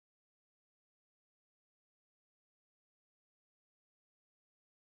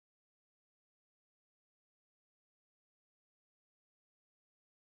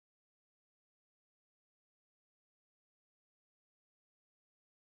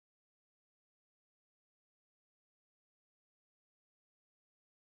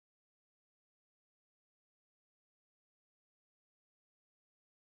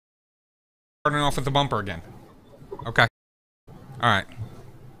starting off with the bumper again. Okay. All right.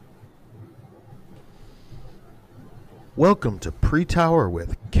 Welcome to Pre-Tower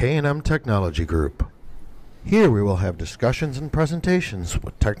with K&M Technology Group. Here we will have discussions and presentations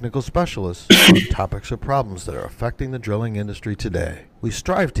with technical specialists on topics or problems that are affecting the drilling industry today. We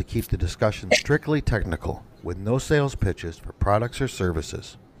strive to keep the discussion strictly technical, with no sales pitches for products or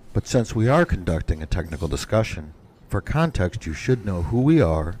services. But since we are conducting a technical discussion, for context you should know who we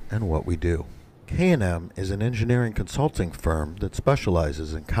are and what we do. K&M is an engineering consulting firm that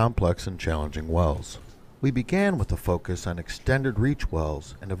specializes in complex and challenging wells. We began with a focus on extended reach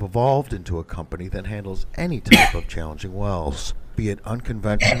wells and have evolved into a company that handles any type of challenging wells, be it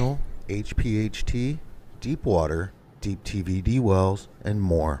unconventional, HPHT, deep water, deep TVD wells, and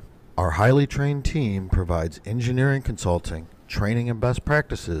more. Our highly trained team provides engineering consulting, training and best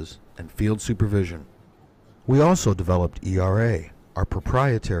practices, and field supervision. We also developed ERA, our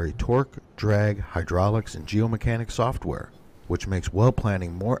proprietary torque, drag, hydraulics, and geomechanics software, which makes well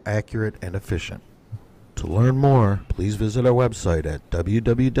planning more accurate and efficient. To learn more, please visit our website at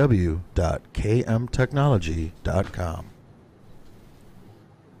www.kmtechnology.com.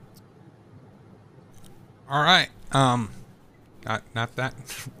 All right. Not that.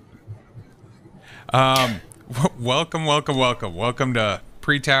 Welcome to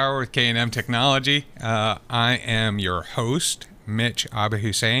Pre-Tower with K&M Technology. I am your host, Mitch Abu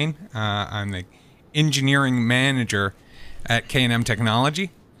Hussein. I'm the engineering manager at K&M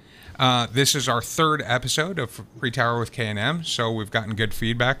Technology. This is our third episode of Pre-Tower with K&M, so we've gotten good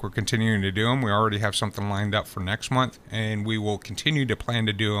feedback. We're continuing to do them. We already have something lined up for next month, and we will continue to plan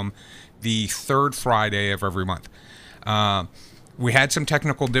to do them the third Friday of every month. We had some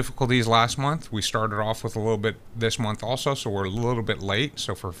technical difficulties last month. We started off with a little bit this month also, so we're a little bit late,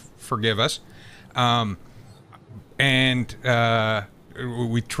 so forgive us. We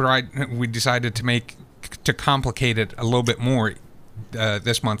decided to complicate it a little bit more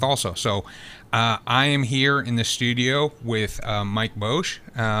this month also. So I am here in the studio with Mike Boetsch,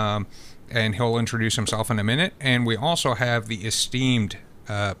 and he'll introduce himself in a minute. And we also have the esteemed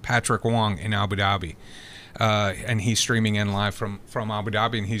Patrick Wong in Abu Dhabi. And he's streaming in live from Abu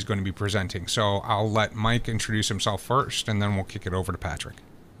Dhabi, and he's going to be presenting. So I'll let Mike introduce himself first, and then we'll kick it over to Patrick.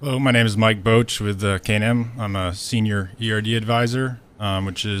 Hello, my name is Mike Boetsch with K&M. I'm a senior ERD advisor,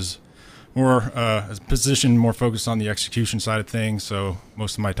 which is more a position more focused on the execution side of things. So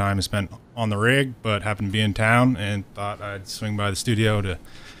most of my time is spent on the rig, but happened to be in town and thought I'd swing by the studio to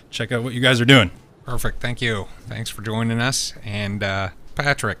check out what you guys are doing. Perfect. Thank you. Thanks for joining us. And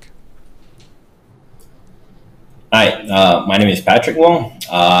Patrick. Hi, my name is Patrick Wong.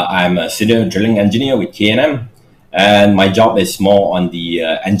 I'm a senior drilling engineer with K&M, and my job is more on the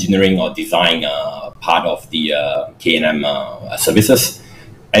engineering or design part of the K&M services.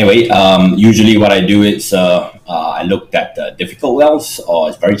 Anyway, usually what I do is I look at difficult wells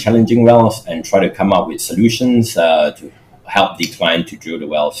or very challenging wells and try to come up with solutions to help the client to drill the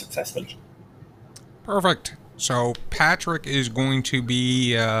well successfully. Perfect. So Patrick is going to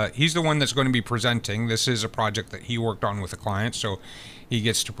be, he's the one that's going to be presenting. This is a project that he worked on with a client, so he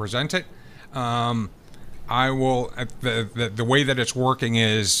gets to present it. I will, the way that it's working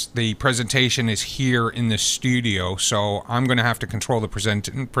is the presentation is here in the studio, so I'm going to have to control the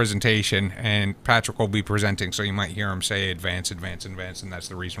presentation, and Patrick will be presenting, so you might hear him say advance, advance, advance, and that's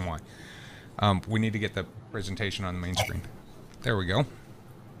the reason why. We need to get the presentation on the main screen. There we go.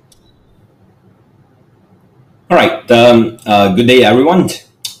 All right, good day, everyone.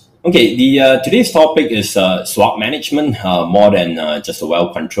 Okay, today's topic is swab management, more than just a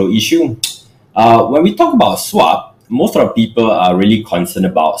well control issue. When we talk about swab, most of the people are really concerned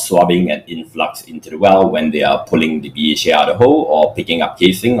about swabbing an influx into the well when they are pulling the BHA out of the hole or picking up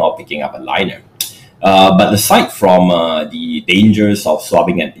casing or picking up a liner. But aside from the dangers of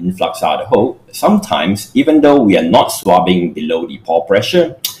swabbing an influx out of the hole, sometimes, even though we are not swabbing below the pore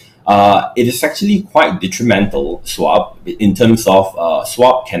pressure, it is actually quite detrimental swab in terms of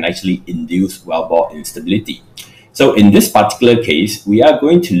swab can actually induce wellbore instability. So in this particular case, we are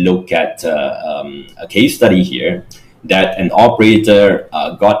going to look at a case study here that an operator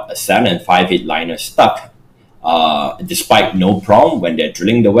got a 7 5/8 liner stuck despite no problem when they're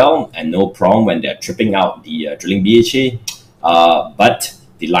drilling the well and no problem when they're tripping out the drilling BHA, but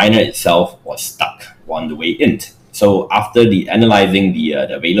the liner itself was stuck on the way in. So after analyzing the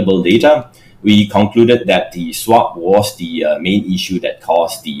available data, we concluded that the swab was the main issue that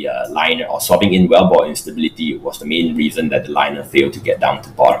caused the liner, or swabbing in wellbore instability was the main reason that the liner failed to get down to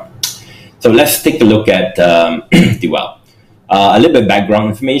bottom. So let's take a look at the well. A little bit background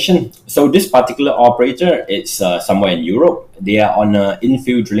information. So this particular operator, it's somewhere in Europe. They are on an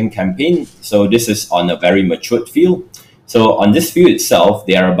infill drilling campaign. So this is on a very matured field. So on this field itself,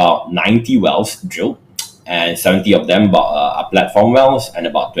 there are about 90 wells drilled, and 70 of them are platform wells, and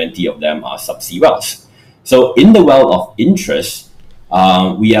about 20 of them are subsea wells. So in the well of interest,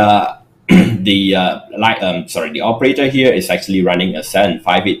 we are the operator here is actually running a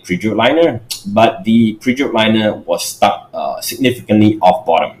 758 pre-drilled liner, but the pre-drilled liner was stuck significantly off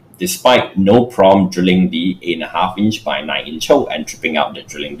bottom, despite no problem drilling the 8.5 inch by 9 inch hole and tripping out the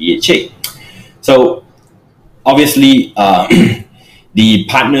drilling BHA. So obviously, the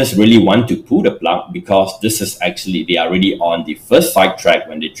partners really want to pull the plug, because this is actually, they are already on the first sidetrack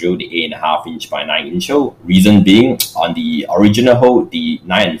when they drill the 8.5 inch by 9 inch hole. Reason being, on the original hole, the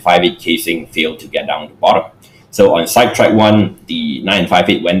 958 casing failed to get down to bottom. So on sidetrack 1, the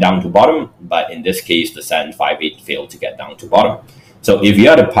 958 went down to bottom, but in this case, the 758 failed to get down to bottom. So if you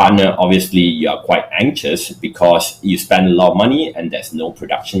are the partner, obviously you are quite anxious because you spend a lot of money and there's no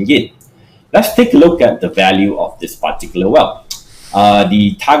production gain. Let's take a look at the value of this particular well.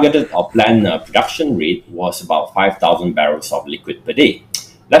 The targeted or planned production rate was about 5,000 barrels of liquid per day.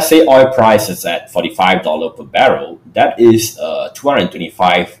 Let's say oil price is at $45 per barrel. That is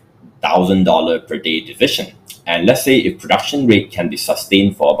 $225,000 per day division. And let's say if production rate can be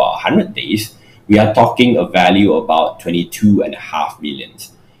sustained for about 100 days, we are talking a value of about 22.5 million.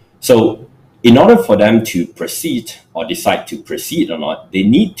 So in order for them to proceed or decide to proceed or not, they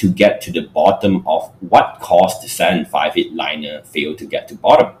need to get to the bottom of what caused the 758 liner fail to get to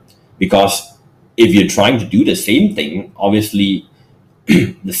bottom. Because if you're trying to do the same thing, obviously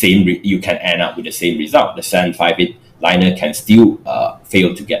you can end up with the same result. The 758 liner can still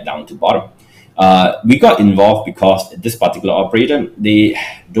fail to get down to bottom. We got involved because this particular operator, they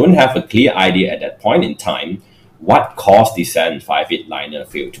don't have a clear idea at that point in time what caused the 758 liner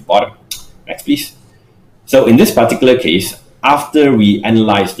fail to bottom. Next, please. So in this particular case, after we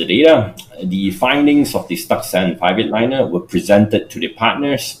analyzed the data, the findings of the stuck 758 liner were presented to the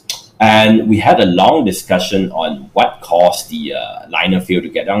partners, and we had a long discussion on what caused the liner fail to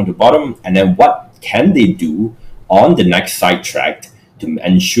get down to bottom, and then what can they do on the next sidetrack to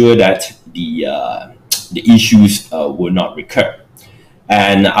ensure that the issues will not recur.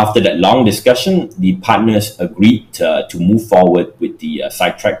 And after that long discussion, the partners agreed to move forward with the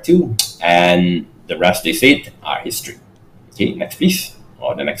sidetrack 2, and the rest, they said, are history. Okay, next please,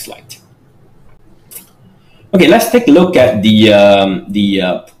 or the next slide. Okay, let's take a look at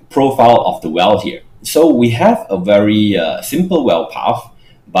the profile of the well here. So we have a very simple well path,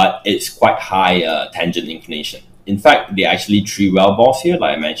 but it's quite high tangent inclination. In fact, there are actually 3 well bores here,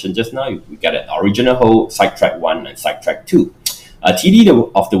 like I mentioned just now. We got an original hole, sidetrack 1, and sidetrack 2.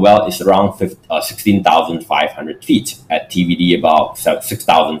 TD of the well is around 16,500 feet, at TVD about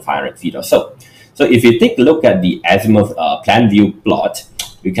 6,500 feet or so. So if you take a look at the azimuth plan view plot,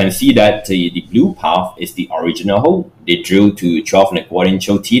 you can see that the blue path is the original hole. They drilled to 12.25 inch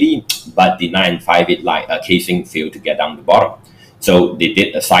hole TD, but the 958 casing failed to get down the bottom. So they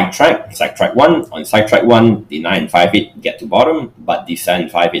did a sidetrack 1. On sidetrack 1, the 958 get to bottom, but the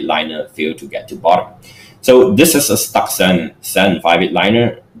 758 liner failed to get to bottom. So this is a stuck 758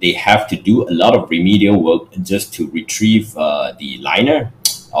 liner. They have to do a lot of remedial work just to retrieve the liner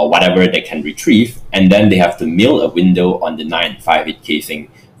or whatever they can retrieve, and then they have to mill a window on the 958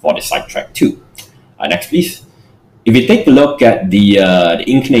 casing for the sidetrack 2. Next, please. If you take a look at the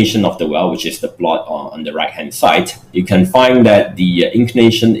inclination of the well, which is the plot on the right hand side, you can find that the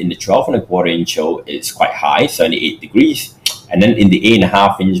inclination in the 12.25 inch hole is quite high, 78 degrees. And then in the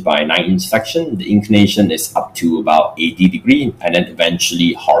 8.5 inch by 9 inch section, the inclination is up to about 80 degrees and then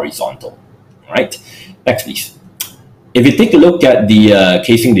eventually horizontal. All right, next please. If you take a look at the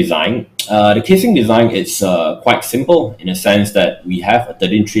casing design is quite simple in a sense that we have a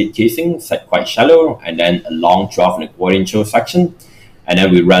 13-thread casing set quite shallow, and then a long 12.25 inch section, and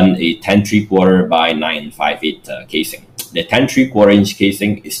then we run a 10.75 by 958 casing. The 10.75 inch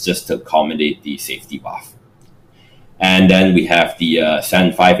casing is just to accommodate the safety bath. And then we have the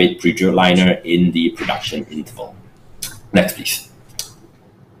 758 pre-drill liner in the production interval. Next, please.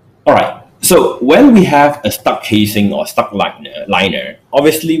 All right. So when we have a stuck casing or stuck liner,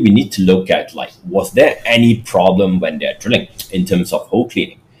 obviously we need to look at, like, was there any problem when they're drilling in terms of hole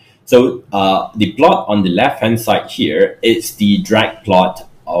cleaning? So the plot on the left-hand side here is the drag plot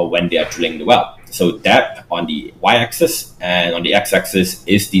when they are drilling the well. So depth on the y-axis, and on the x-axis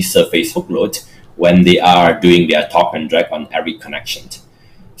is the surface hook load when they are doing their torque and drag on every connection.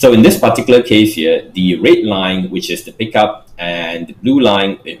 So in this particular case here, the red line, which is the pickup, and the blue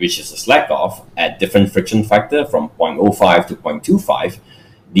line, which is the slack off, at different friction factor from 0.05 to 0.25,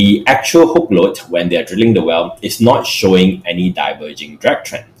 the actual hook load when they're drilling the well is not showing any diverging drag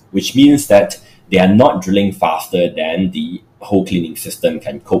trend, which means that they are not drilling faster than the hole cleaning system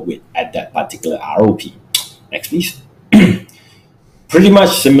can cope with at that particular ROP. Next, please. Pretty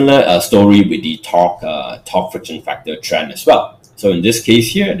much similar story with the torque friction factor trend as well. So in this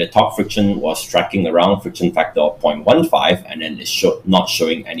case here, the torque friction was tracking around friction factor of 0.15, and then it's not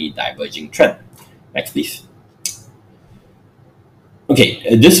showing any diverging trend. Next, please.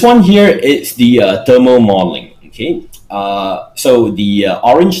 Okay, this one here is the thermal modeling. Okay, so the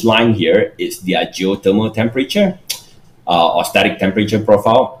orange line here is the geothermal temperature or static temperature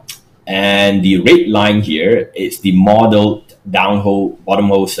profile, and the red line here is the modeled downhole bottom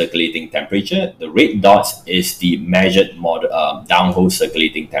hole circulating temperature. The red dots is the measured model downhole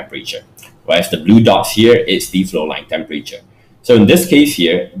circulating temperature, whereas the blue dots here is the flow line temperature. So in this case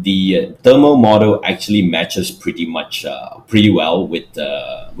here, the thermal model actually matches pretty well with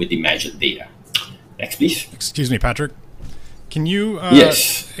the measured data. Next, please. Excuse me, Patrick. Can you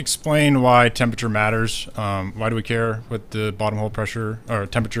yes. explain why temperature matters? Why do we care what the bottom hole pressure or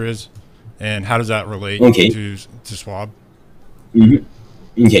temperature is, and how does that relate to Swab?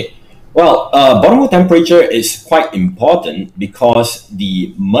 Mm-hmm. Okay. Well, bottom hole temperature is quite important because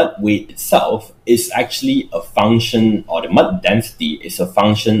the mud weight itself is actually a function, or the mud density is a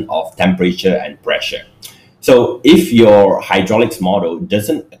function of temperature and pressure. So if your hydraulics model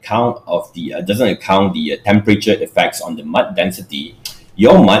doesn't account the temperature effects on the mud density,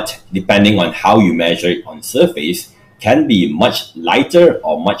 your mud, depending on how you measure it on surface, can be much lighter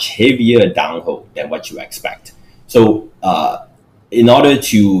or much heavier downhole than what you expect. So in order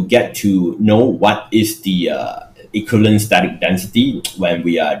to get to know what is the equivalent static density when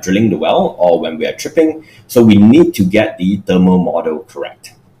we are drilling the well or when we are tripping, so we need to get the thermal model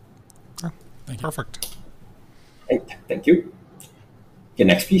correct. Oh, perfect. Thank you. Okay,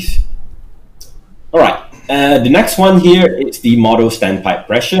 next, please. All right. The next one here is the model standpipe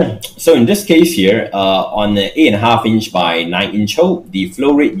pressure. So in this case here, on the 8.5 inch by 9 inch hole, the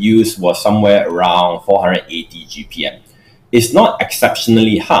flow rate used was somewhere around 480 GPM. It's not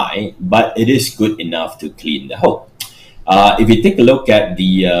exceptionally high, but it is good enough to clean the hole. If you take a look at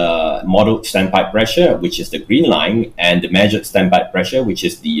the model standpipe pressure, which is the green line, and the measured standpipe pressure, which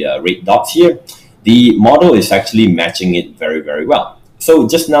is the red dots here, the model is actually matching it very, very well. So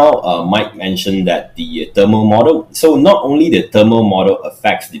just now, Mike mentioned that the thermal model, so not only the thermal model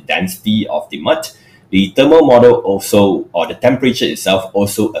affects the density of the mud, the thermal model also, or the temperature itself,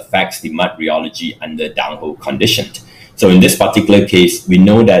 also affects the mud rheology under downhole conditions. So in this particular case, we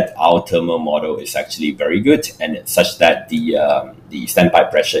know that our thermal model is actually very good, and it's such that the standpipe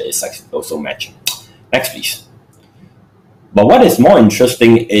pressure is also matching. Next, please. But what is more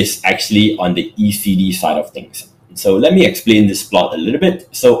interesting is actually on the ECD side of things. So let me explain this plot a little bit.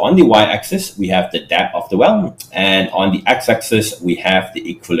 So on the y-axis, we have the depth of the well, and on the x-axis, we have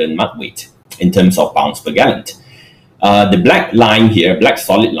the equivalent mud weight in terms of pounds per gallon. The black line here, black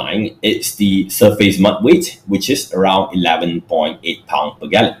solid line, it's the surface mud weight, which is around 11.8 pounds per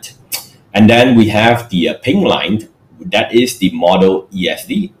gallon. And then we have the pink line, that is the model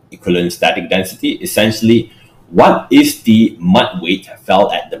ESD, equivalent static density. Essentially, what is the mud weight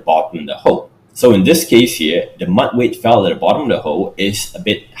felt at the bottom of the hole? So in this case here, the mud weight felt at the bottom of the hole is a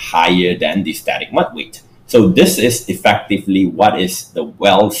bit higher than the static mud weight. So this is effectively what is the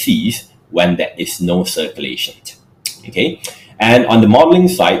well sees when there is no circulation. Okay, and on the modeling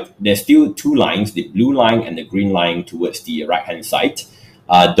side, there's still two lines, the blue line and the green line towards the right hand side.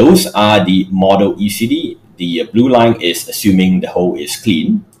 Those are the model ECD. The blue line is assuming the hole is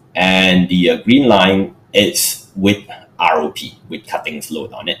clean, and the green line is with ROP, with cuttings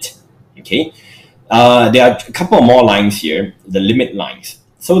load on it. Okay, there are a couple more lines here, the limit lines.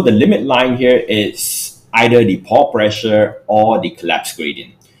 So the limit line here is either the pore pressure or the collapse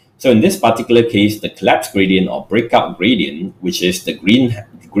gradient. So in this particular case, the collapse gradient or breakout gradient, which is the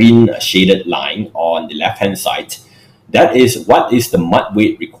green shaded line on the left-hand side, that is what is the mud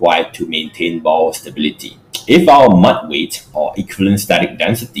weight required to maintain bore stability. If our mud weight or equivalent static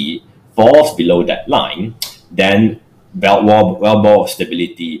density falls below that line, then well bore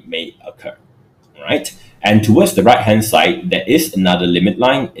stability may occur. All right. And towards the right-hand side, there is another limit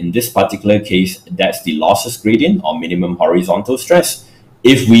line. In this particular case, that's the losses gradient or minimum horizontal stress.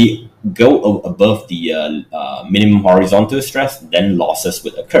 If we go above the minimum horizontal stress, then losses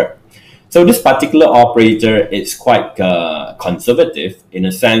would occur. So this particular operator is quite conservative in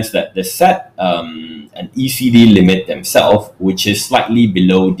a sense that they set an ECD limit themselves, which is slightly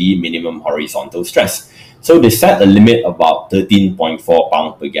below the minimum horizontal stress. So they set a limit about 13.4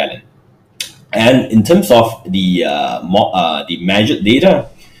 pound per gallon. And in terms of the measured data,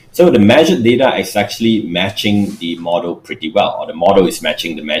 so the measured data is actually matching the model pretty well, or the model is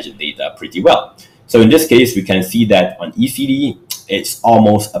matching the measured data pretty well. So in this case, we can see that on ECD, it's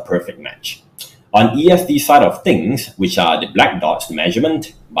almost a perfect match. On ESD side of things, which are the black dots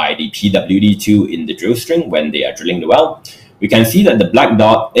measurement by the PWD2 in the drill string when they are drilling the well, we can see that the black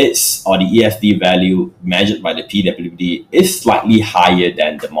dot is, or the ESD value measured by the PWD is slightly higher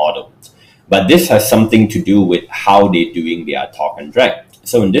than the model. But this has something to do with how they're doing their torque and drag.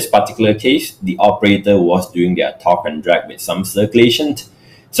 So in this particular case, the operator was doing their torque and drag with some circulation.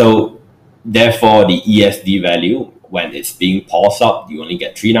 So therefore, the ESD value, when it's being paused up, you only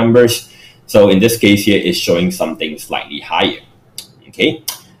get 3 numbers. So in this case here, it's showing something slightly higher. Okay,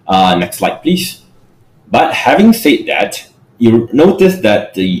 next slide, please. But having said that, you notice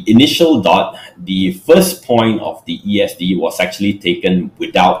that the initial dot, the first point of the ESD was actually taken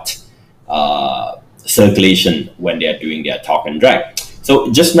without circulation when they are doing their torque and drag. So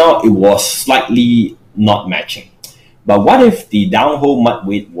just now it was slightly not matching. But what if the downhole mud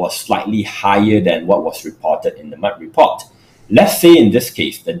weight was slightly higher than what was reported in the mud report? Let's say in this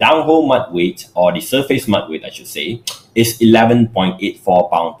case, the downhole mud weight, or the surface mud weight I should say, is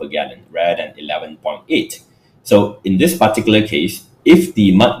 11.84 pound per gallon rather than 11.8. So in this particular case, if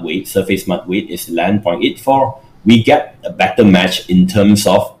the mud weight, surface mud weight is 11.84, we get a better match in terms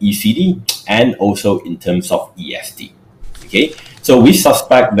of ECD and also in terms of ESD. Okay, so we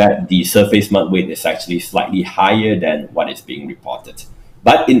suspect that the surface mud weight is actually slightly higher than what is being reported.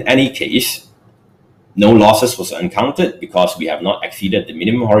 But in any case, no losses was encountered because we have not exceeded the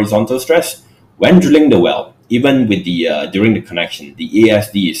minimum horizontal stress. When drilling the well, even with the during the connection, the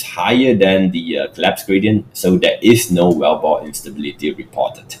ASD is higher than the collapse gradient, so there is no wellbore instability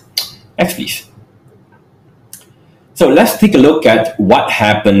reported. Next, please. So let's take a look at what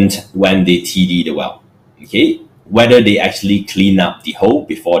happened when they TD the well. Okay, whether they actually clean up the hole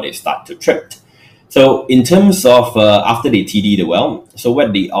before they start to trip. So in terms of after they TD the well, so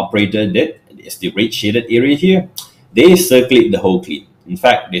what the operator did is the red shaded area here, they circulate the hole clean. In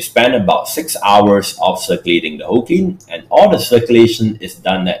fact, they spend about 6 hours of circulating the hole clean, and all the circulation is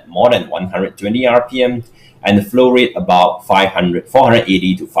done at more than 120 RPM and the flow rate about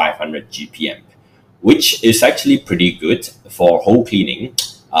 480 to 500 GPM, which is actually pretty good for hole cleaning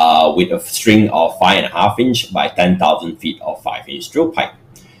with a string of 5.5 inch by 10,000 feet of 5-inch drill pipe.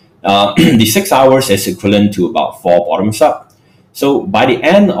 The 6 hours is equivalent to about 4 bottoms up. So by the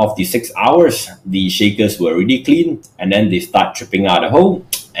end of the 6 hours, the shakers were already clean, and then they start tripping out the hole,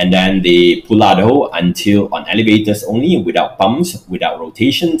 and then they pull out the hole until on elevators only, without pumps, without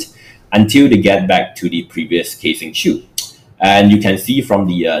rotations, until they get back to the previous casing chute. And you can see from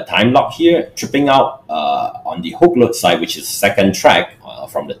the time log here, tripping out on the hook load side, which is second track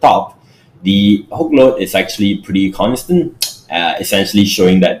from the top, the hook load is actually pretty constant, essentially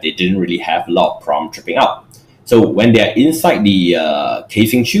showing that they didn't really have a lot of problem tripping out. So when they're inside the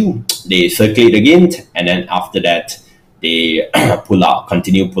casing tube, they circulate again, and then after that, they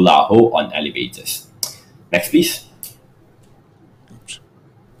continue pull out hole on elevators. Next, please.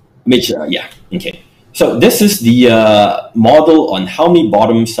 Which, yeah, okay. So this is the model on how many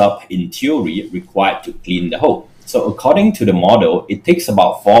bottoms up in theory required to clean the hole. So according to the model, it takes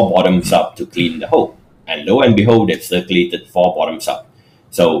about 4 bottoms up to clean the hole. And lo and behold, they've circulated 4 bottoms up.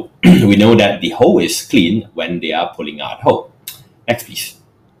 So we know that the hole is clean when they are pulling out hole. Next, please.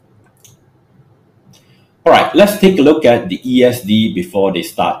 All right, let's take a look at the ESD before they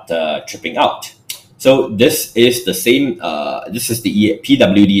start tripping out. So this is the same, this is the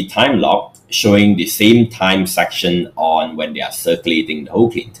PWD time log showing the same time section on when they are circulating the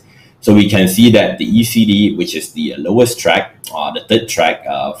hole clean. So we can see that the ECD, which is the lowest track, the third track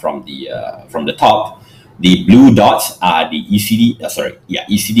from the top, the blue dots are the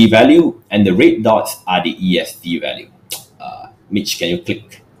ECD value, and the red dots are the ESD value. Mitch, can you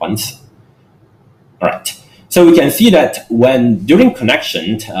click once? All right. So we can see that when during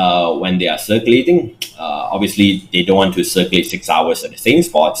connection, when they are circulating, obviously they don't want to circulate 6 hours at the same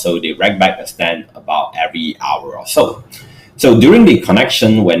spot, so they rack back the stand about every hour or so. So during the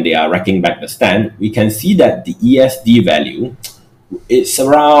connection, when they are racking back the stand, we can see that the ESD value is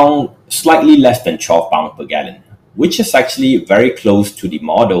around slightly less than 12 pounds per gallon, which is actually very close to the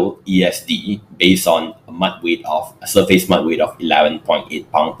model ESD based on a surface mud weight of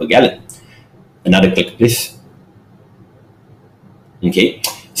 11.8 pounds per gallon. Another click, please. Okay,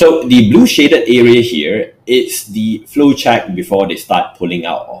 So the blue shaded area here is the flow check before they start pulling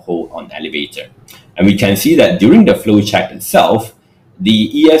out a hole on the elevator. And we can see that during the flow check itself,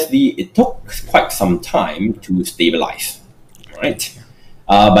 the ESD, it took quite some time to stabilize, right?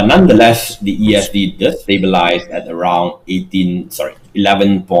 But nonetheless, the ESD does stabilize at around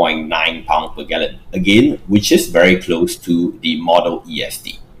 11.9 pounds per gallon, again, which is very close to the model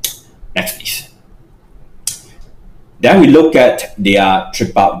ESD. Next, please. Then we look at their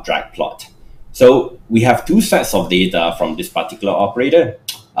trip out drag plot. So we have two sets of data from this particular operator.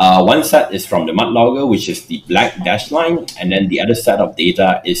 One set is from the mud logger, which is the black dashed line, and then the other set of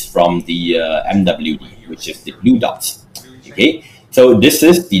data is from the MWD, which is the blue dots. Okay, so this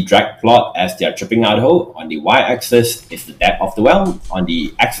is the drag plot as they are tripping out hole. On the y-axis is the depth of the well. On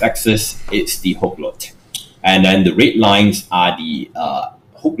the x-axis, it's the hook load, and then the red lines are the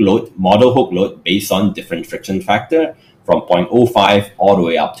hook load, model hook load based on different friction factor from 0.05 all the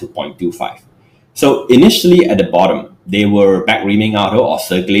way up to 0.25. So initially at the bottom, they were back reaming out or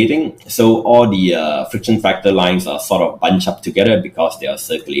circulating. So all the friction factor lines are sort of bunched up together because they are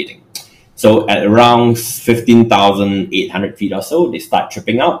circulating. So at around 15,800 feet or so, they start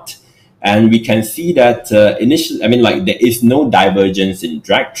tripping out. And we can see that initially, I mean, like there is no divergence in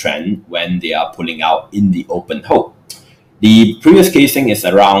drag trend when they are pulling out in the open hole. The previous casing is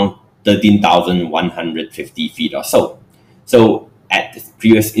around 13,150 feet or so. So at the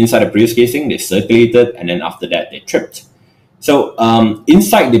inside the previous casing, they circulated, and then after that, they tripped. So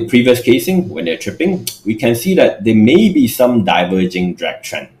inside the previous casing, when they're tripping, we can see that there may be some diverging drag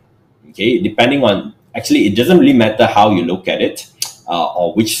trend. Okay, depending on, actually, it doesn't really matter how you look at it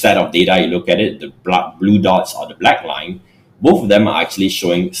or which set of data you look at it, the blue dots or the black line, both of them are actually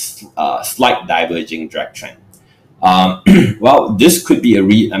showing slight diverging drag trend. Well, this could be the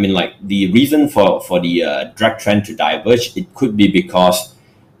reason for the drag trend to diverge. It could be because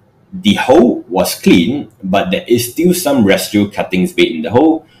the hole was clean, but there is still some residual cuttings bait in the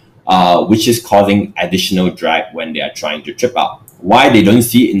hole, which is causing additional drag when they are trying to trip out. Why they don't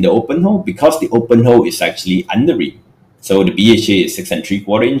see it in the open hole? Because the open hole is actually under ream. So the BHA is 6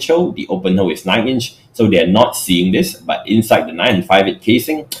 3/4 inch hole, the open hole is 9 inch, so they are not seeing this. But inside the 9 5/8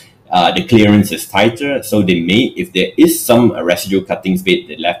 casing, the clearance is tighter, so they may, if there is some residual cuttings bait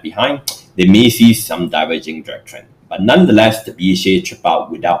they left behind, they may see some diverging drag trend. But nonetheless, the BHA trip out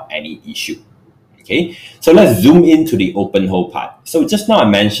without any issue. Okay, so let's zoom into the open hole part. So just now I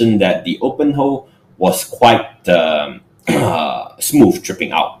mentioned that the open hole was quite smooth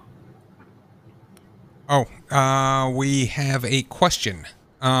tripping out. Oh, we have a question.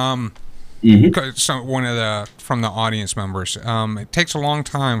 So one of the from the audience members. It takes a long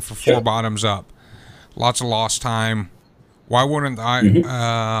time for four bottoms up. Lots of lost time. Why wouldn't the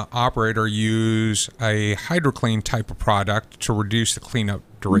operator use a HydroClean type of product to reduce the cleanup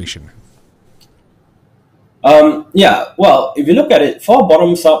duration? Yeah, well, if you look at it, 4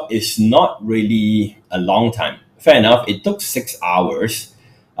 bottoms up is not really a long time. Fair enough, it took 6 hours.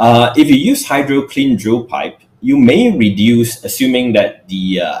 If you use HydroClean drill pipe, you may reduce, assuming that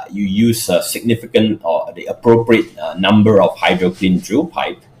the you use a significant or the appropriate number of HydroClean drill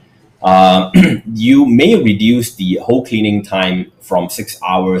pipe, you may reduce the hole cleaning time from 6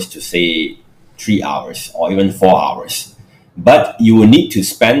 hours to say 3 hours or even 4 hours. But you will need to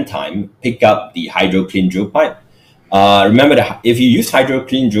spend time, pick up the HydroClean drill pipe. Remember that if you use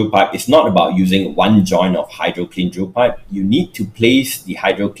HydroClean drill pipe, it's not about using one joint of HydroClean drill pipe. You need to place the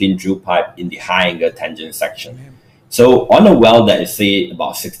HydroClean drill pipe in the high angle tangent section. So on a well that is say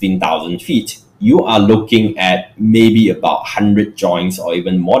about 16,000 feet, you are looking at maybe about 100 joints or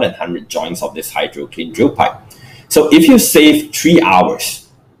even more than 100 joints of this HydroClean drill pipe. So if you save 3 hours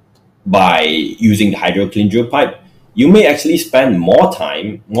by using the HydroClean drill pipe, you may actually spend more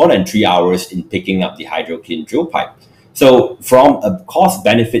time, more than 3 hours, in picking up the HydroClean drill pipe. So from a cost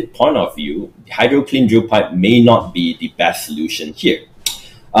benefit point of view, the HydroClean drill pipe may not be the best solution here.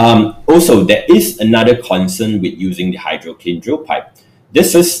 Also, there is another concern with using the HydroClean drill pipe.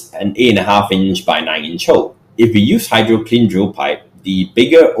 This is an 8.5 inch by 9 inch hole. If we use HydroClean drill pipe, the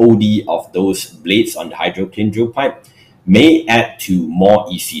bigger OD of those blades on the HydroClean drill pipe may add to more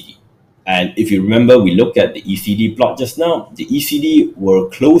ECD. And if you remember, we looked at the ECD plot just now. The ECD were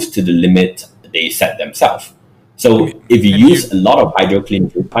close to the limit they set themselves. So if you use a lot of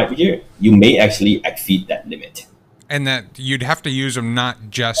HydroClean drill pipe here, you may actually exceed that limit. And that you'd have to use them not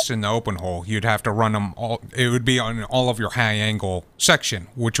just in the open hole. You'd have to run them all. It would be on all of your high angle section,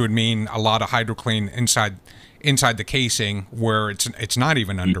 which would mean a lot of HydroClean inside the casing where it's not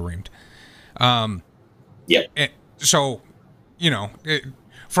even under reamed. Yeah. So, you know.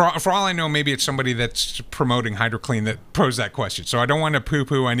 for all I know, maybe it's somebody that's promoting HydroClean that posed that question. So I don't want to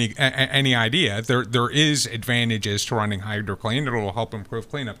poo-poo any idea. There is advantages to running HydroClean. It'll help improve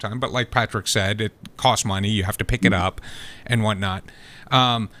cleanup time. But like Patrick said, it costs money. You have to pick it up and whatnot.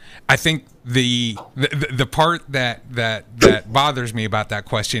 I think the part that bothers me about that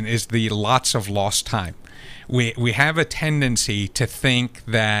question is the lots of lost time. We have a tendency to think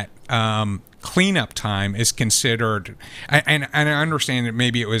that cleanup time is considered, and I understand that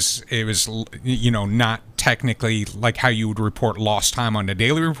maybe it was not technically like how you would report lost time on a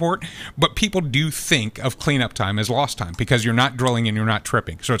daily report, but people do think of cleanup time as lost time because you're not drilling and you're not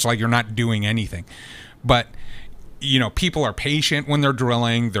tripping, so it's like you're not doing anything. But people are patient when they're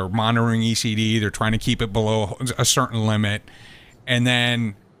drilling. They're monitoring ECD. They're trying to keep it below a certain limit, and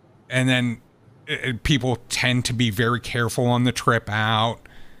then people tend to be very careful on the trip out.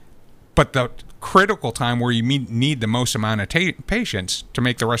 But the critical time where you need the most amount of patience to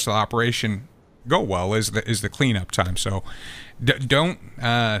make the rest of the operation go well is the cleanup time. So don't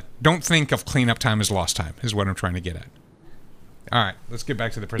think of cleanup time as lost time is what I'm trying to get at. All right, let's get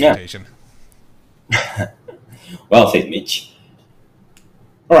back to the presentation. Yeah. Well said, Mitch.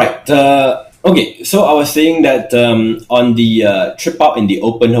 All right. Okay, so I was saying that on the trip out in the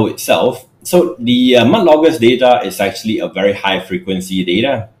open hole itself, so the mud loggers data is actually a very high frequency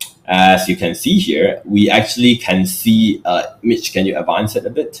data. As you can see here, we actually can see, Mitch, can you advance it a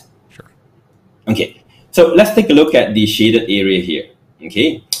bit? Sure. Okay, so let's take a look at the shaded area here.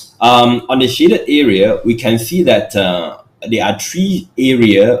 Okay, on the shaded area, we can see that there are three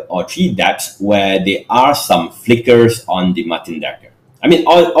depths where there are some flickers on the Martin Decker. I mean,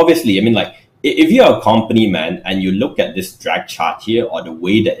 obviously, like if you're a company man and you look at this drag chart here or the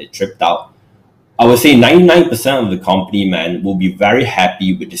way that it tripped out, I would say 99% of the company man will be very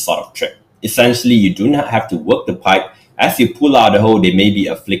happy with this sort of trip. Essentially, you do not have to work the pipe. As you pull out the hole, there may be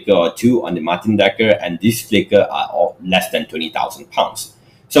a flicker or two on the Martin Decker, and these flickers are all less than 20,000 pounds.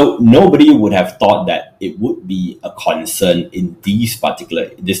 So nobody would have thought that it would be a concern in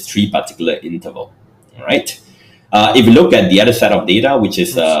this three particular interval. All right. If you look at the other set of data, which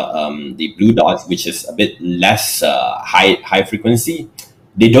is the blue dots, which is a bit less high frequency,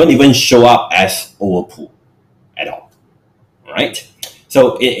 they don't even show up as overpull at all. All right.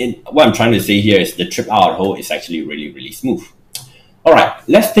 So what I'm trying to say here is the trip out hole is actually really, really smooth. All right,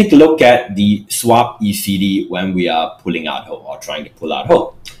 let's take a look at the swab ECD when we are pulling out hole or trying to pull out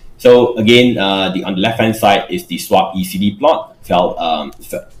hole. So again, on the left-hand side is the swab ECD plot,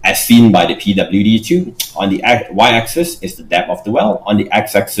 as seen by the PWD2. On the y-axis is the depth of the well. On the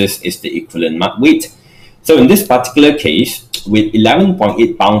x-axis is the equivalent mud weight. So in this particular case, with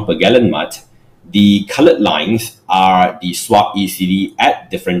 11.8 pound per gallon mud, the colored lines are the swab ECD at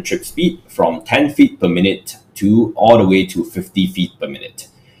different trip speed from 10 feet per minute to all the way to 50 feet per minute.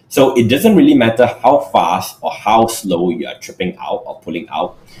 So it doesn't really matter how fast or how slow you are tripping out or pulling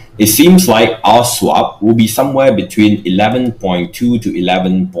out. It seems like our swab will be somewhere between 11.2 to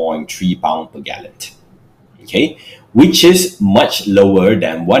 11.3 pound per gallon. Okay, which is much lower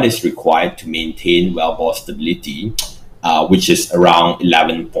than what is required to maintain wellbore stability, which is around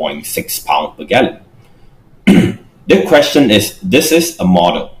 11.6 pound per gallon. The question is, this is a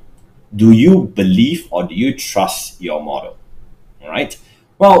model. Do you believe or do you trust your model? All right.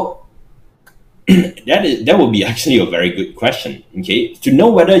 Well, that would be actually a very good question. Okay, to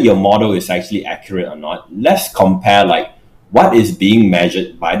know whether your model is actually accurate or not, let's compare like what is being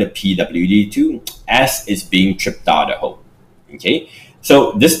measured by the PWD2 as is being tripped out of the hole. Okay,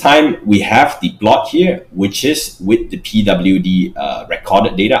 so this time we have the plot here, which is with the PWD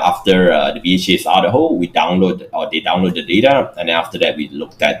recorded data after the BHA is out of the hole. They download the data, and after that we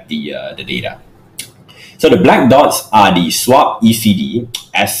looked at the data. So the black dots are the swab ECD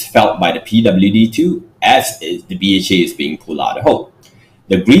as felt by the PWD2 as the BHA is being pulled out of the hole.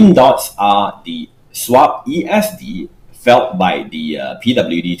 The green dots are the swab ESD felt by the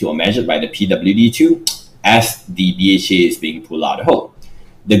PWD2 or measured by the PWD2 as the BHA is being pulled out of the hole.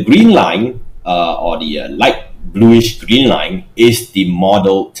 The green line or the light bluish green line is the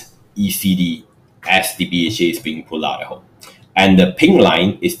modeled ECD as the BHA is being pulled out of the hole. And the pink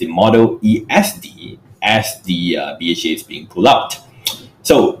line is the model ESD as the BHA is being pulled out.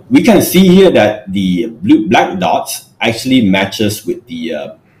 So we can see here that the black dots actually matches with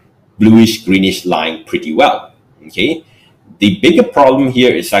the bluish greenish line pretty well. Okay, the bigger problem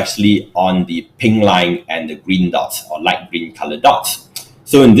here is actually on the pink line and the green dots or light green colored dots.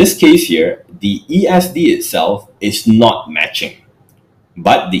 So in this case here, the ESD itself is not matching,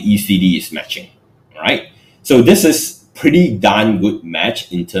 but the ECD is matching. All right, so this is pretty darn good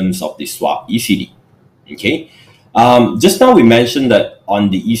match in terms of the swab ECD. Okay, just now we mentioned that on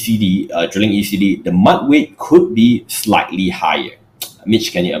the ECD, drilling ECD, the mud weight could be slightly higher.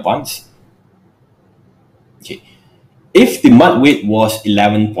 Mitch, can you advance? Okay. If the mud weight was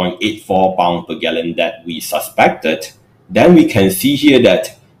 11.84 pound per gallon that we suspected, then we can see here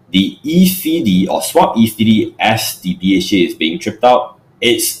that the ECD or swab ECD as the BHA is being tripped out,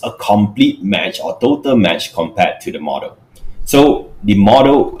 it's a complete match or total match compared to the model. So the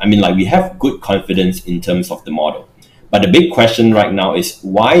model, I mean, like we have good confidence in terms of the model. But the big question right now is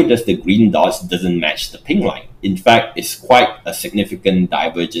why does the green dots doesn't match the pink line? In fact, it's quite a significant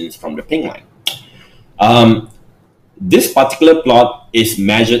divergence from the pink line. This particular plot is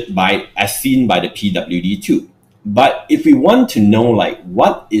measured by as seen by the PWD2. But if we want to know like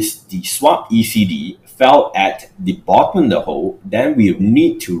what is the swab ECD fell at the bottom of the hole, then we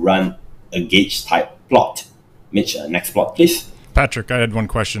need to run a gauge type plot. Mitch, next plot, please. Patrick, I had one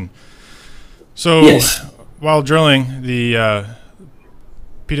question. So yes. While drilling, the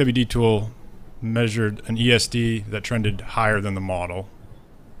PWD tool measured an ESD that trended higher than the model.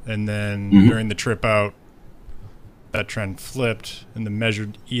 And then during the trip out, that trend flipped, and the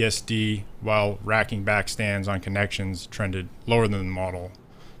measured ESD while racking back stands on connections trended lower than the model.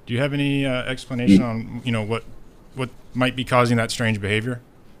 Do you have any explanation on what might be causing that strange behavior?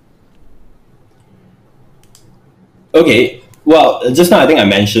 Okay, well, just now I think I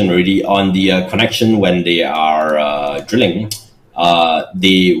mentioned already on the connection when they are drilling,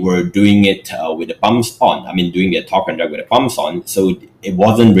 they were doing it with the pumps on. I mean, doing their torque and drag with the pumps on, so it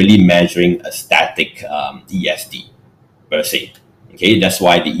wasn't really measuring a static ESD per se. Okay, that's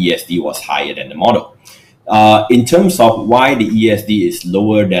why the ESD was higher than the model. In terms of why the ESD is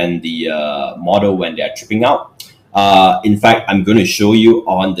lower than the model when they are tripping out, in fact, I'm going to show you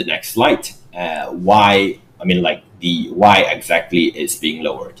on the next slide why. I mean, like why exactly it's being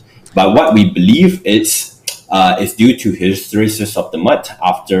lowered. But what we believe is due to hysteresis of the mud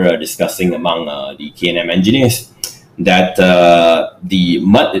after discussing among the K&M engineers that the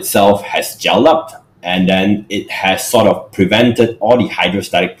mud itself has gelled up, and then it has sort of prevented all the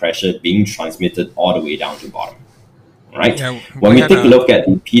hydrostatic pressure being transmitted all the way down to the bottom. Right? Yeah, when we take a look at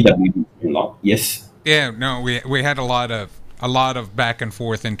the PWD log, yes? Yeah, no, we had a lot of back and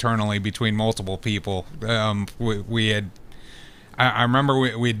forth internally between multiple people. We had, I remember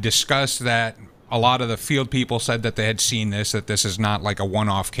we discussed that a lot of the field people said that they had seen this, that this is not like a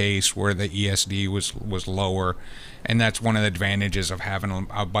one-off case where the ESD was lower. And that's one of the advantages of having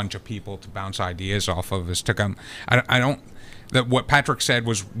a bunch of people to bounce ideas off of, is to come. That what Patrick said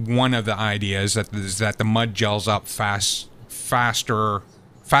was one of the ideas, that the mud gels up fast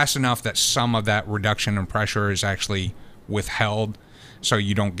enough that some of that reduction in pressure is actually withheld, so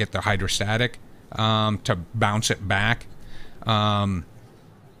you don't get the hydrostatic to bounce it back. I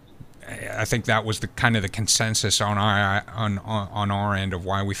think that was the kind of the consensus on our end of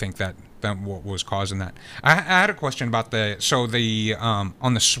why we think that what was causing that. I had a question about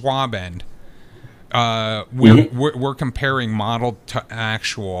on the swab end. We're comparing model to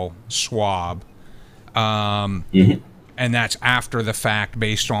actual swab, and that's after the fact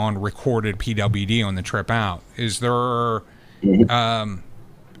based on recorded PWD on the trip out. Is there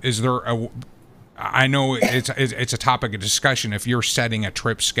I know it's a topic of discussion. If you're setting a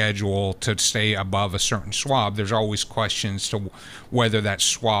trip schedule to stay above a certain swab, there's always questions to whether that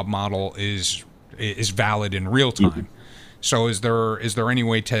swab model is valid in real time. So is there any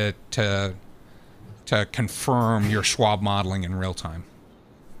way to confirm your swab modeling in real time?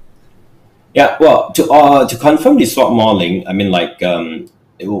 Yeah, well, to confirm the swab modeling, I mean, like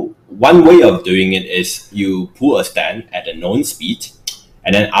one way of doing it is you pull a stand at a known speed,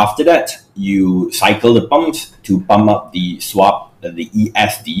 and then after that, you cycle the pumps to pump up the swab, the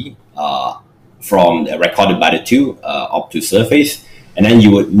ESD, from the recorded by the two up to surface. And then you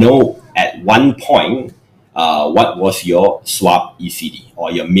would know at one point what was your swab ECD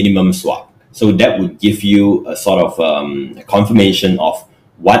or your minimum swab. So that would give you a sort of a confirmation of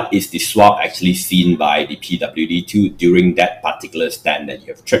what is the swab actually seen by the PWD2 during that particular stand that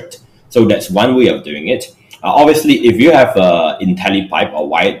you have tripped. So that's one way of doing it. Obviously, if you have an IntelliPipe or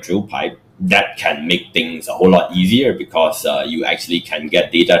wired drill pipe, that can make things a whole lot easier, because you actually can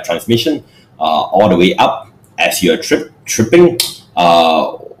get data transmission all the way up as you're tripping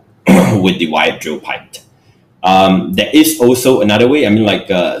with the wired drill pipe. There is also another way. I mean, like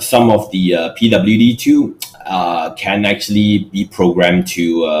some of the PWD2 can actually be programmed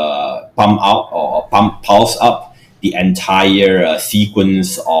to pump out or pulse up the entire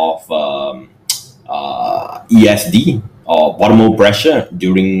sequence of ESD or bottom hole pressure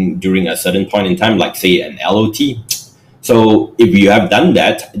during a certain point in time, like say an LOT. So if you have done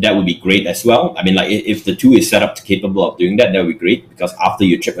that, that would be great as well. I mean, like if the tool is set up to capable of doing that, that would be great, because after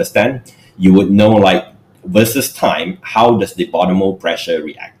you trip a stand, you would know like versus time, how does the bottom hole pressure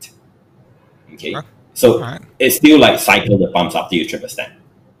react? Okay. So it's still like cycle the pumps after you trip a stand.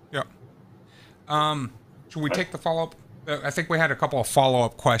 Yeah. Should we take the follow-up? I think we had a couple of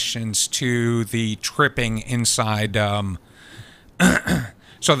follow-up questions to the tripping inside.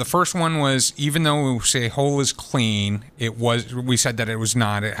 So the first one was, even though we say hole is clean, we said that it was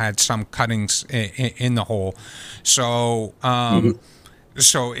not. It had some cuttings in the hole. So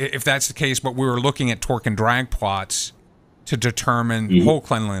so if that's the case, but we were looking at torque and drag plots to determine hole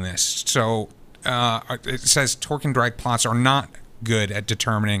cleanliness. So it says torque and drag plots are not good at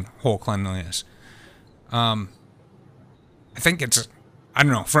determining hole cleanliness. I think it's, I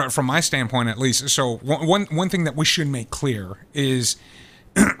don't know, from my standpoint at least. So one thing that we should make clear is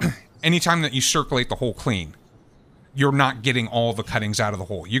anytime that you circulate the hole clean, you're not getting all the cuttings out of the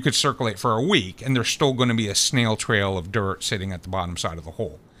hole. You could circulate for a week, and there's still going to be a snail trail of dirt sitting at the bottom side of the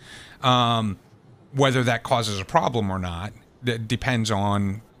hole. Whether that causes a problem or not, that depends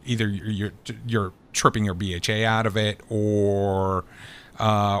on either you're tripping your BHA out of it, or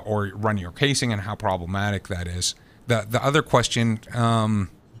running your casing, and how problematic that is. The other question,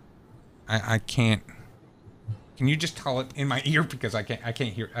 I can't. Can you just tell it in my ear, because I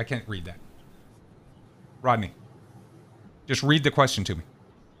can't read that. Rodney, just read the question to me.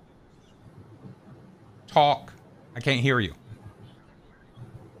 Talk. I can't hear you.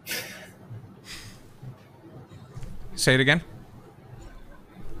 Say it again.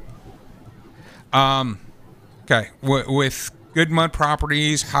 Okay. With good mud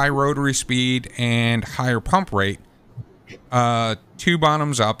properties, high rotary speed, and higher pump rate, 2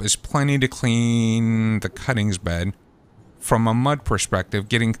 bottoms up is plenty to clean the cuttings bed. From a mud perspective,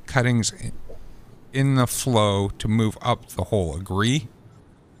 getting cuttings in the flow to move up the hole. Agree?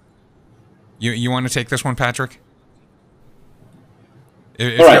 You want to take this one, Patrick?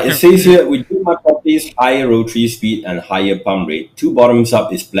 All right, it says here, with good mud properties, higher rotary speed and higher pump rate, 2 bottoms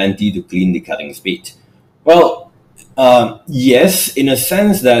up is plenty to clean the cuttings bed. Well, yes, in a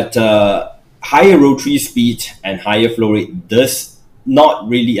sense that higher rotary speed and higher flow rate does not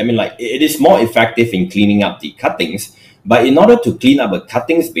really, I mean, like, it is more effective in cleaning up the cuttings, but in order to clean up a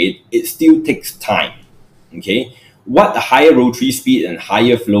cuttings bed, it still takes time. Okay, what the higher rotary speed and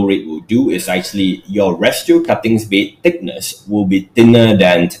higher flow rate will do is actually your residual cuttings bed thickness will be thinner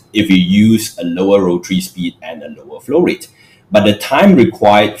than if you use a lower rotary speed and a lower flow rate. But the time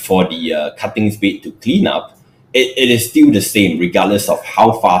required for the cuttings bed to clean up, it is still the same regardless of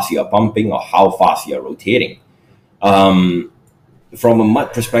how fast you're pumping or how fast you're rotating. From a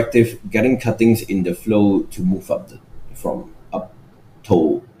mud perspective, getting cuttings in the flow to move up from up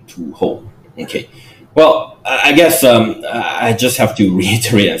toe to hole. Okay. Well, I guess I just have to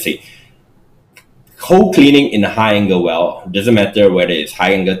reiterate and say, hole cleaning in a high angle well, doesn't matter whether it's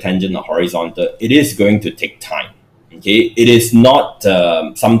high angle tangent or horizontal, it is going to take time. Okay, it is not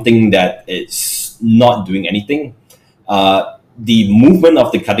something that it's not doing anything. The movement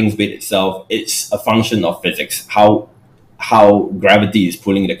of the cuttings bed itself, it's a function of physics, how gravity is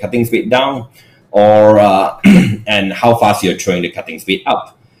pulling the cuttings bed down, or and how fast you're throwing the cuttings bed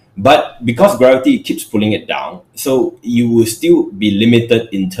up. But because gravity keeps pulling it down, so you will still be limited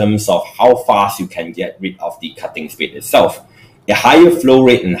in terms of how fast you can get rid of the cuttings bed itself. A higher flow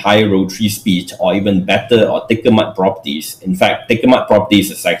rate and higher rotary speed, or even better or thicker mud properties. In fact, thicker mud properties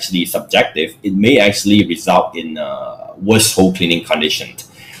is actually subjective. It may actually result in worse hole cleaning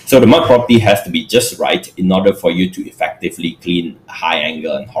conditions. So the mud property has to be just right in order for you to effectively clean a high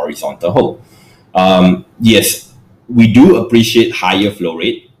angle and horizontal hole. Yes, we do appreciate higher flow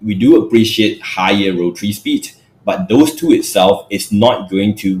rate. We do appreciate higher rotary speed, but those two itself is not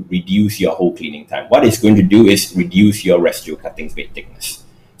going to reduce your hole cleaning time. What it's going to do is reduce your residual cuttings bed thickness.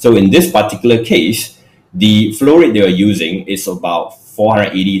 So in this particular case, the flow rate they are using is about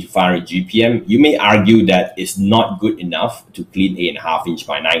 480 to 500 GPM. You may argue that it's not good enough to clean 8.5 inch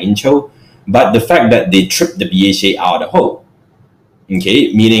by 9 inch hole, but the fact that they tripped the BHA out of the hole,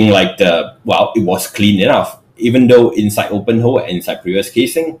 okay, meaning like it was clean enough, even though inside open hole and inside previous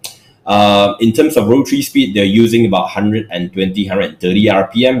casing. In terms of rotary speed, they're using about 120, 130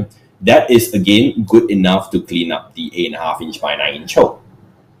 RPM. That is, again, good enough to clean up the 8.5 inch by 9 inch hole.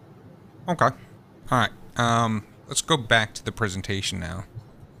 Okay. All right. Let's go back to the presentation now.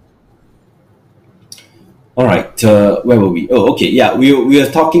 All right. Where were we? Oh, okay. Yeah, we were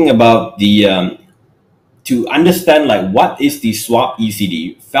talking about the to understand like what is the swab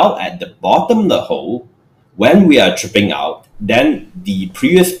ECD felt at the bottom of the hole when we are tripping out, then the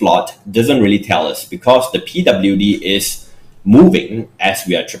previous plot doesn't really tell us because the PWD is moving as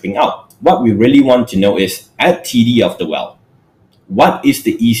we are tripping out. What we really want to know is at TD of the well, what is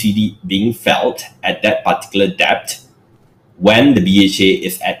the ECD being felt at that particular depth when the BHA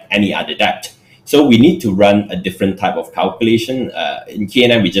is at any other depth? So we need to run a different type of calculation. In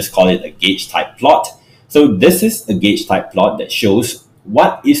K&M, we just call it a gauge type plot. So this is a gauge type plot that shows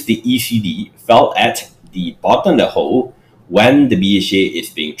what is the ECD felt at the bottom of the hole when the BHA is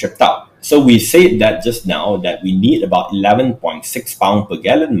being tripped out. So we said that just now that we need about 11.6 pound per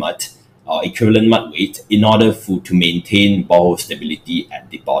gallon mud or equivalent mud weight in order to maintain borehole stability at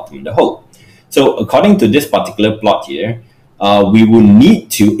the bottom of the hole. So according to this particular plot here, we will need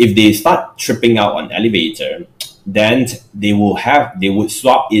to, if they start tripping out on elevator, then they would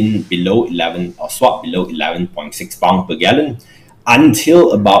swap in below 11 or swap below 11.6 pound per gallon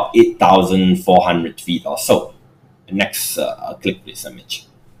until about 8,400 feet or so. Next click please, image.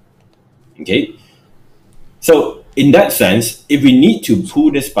 Okay, so in that sense, if we need to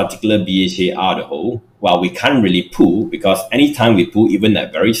pull this particular BHA out of the hole, well, we can't really pull because anytime we pull, even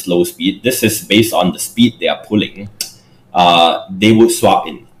at very slow speed, this is based on the speed they are pulling, they would swap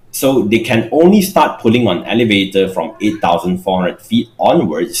in. So they can only start pulling on elevator from 8,400 feet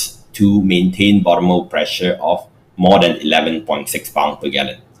onwards to maintain bottom hole pressure of more than 11.6 pound per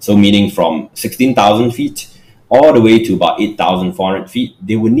gallon. So meaning from 16,000 feet all the way to about 8,400 feet,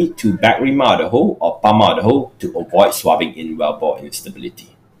 they would need to back rim out the hole or pump out the hole to avoid swabbing in wellbore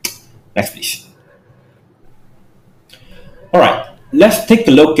instability. Next, please. All right, let's take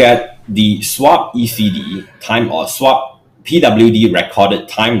a look at the swab ECD time or swab PWD recorded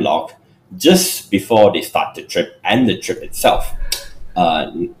time log just before they start the trip and the trip itself.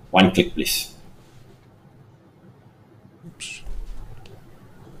 One click, please.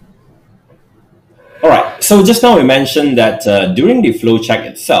 All right, so just now we mentioned that during the flow check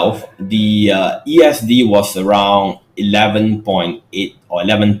itself, the ESD was around 11.8 or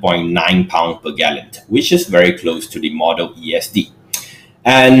 11.9 pound per gallon, which is very close to the model ESD.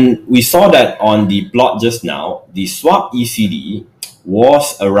 And we saw that on the plot just now, the swab ECD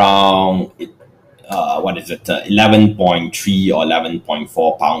was around, 11.3 or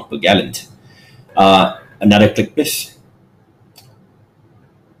 11.4 pound per gallon. Another click, please.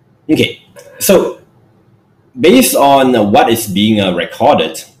 Okay, so based on what is being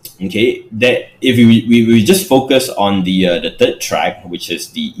recorded, okay, that if we just focus on the third track, which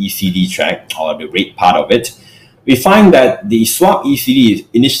is the ECD track or the rate part of it, we find that the swab ECD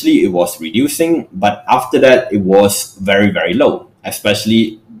initially it was reducing, but after that it was very, very low,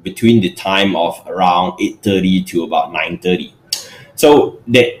 especially between the time of around 8:30 to about 9:30. So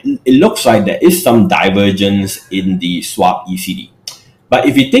it looks like there is some divergence in the swab ECD. But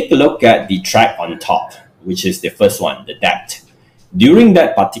if you take a look at the track on top, which is the first one, the depth, during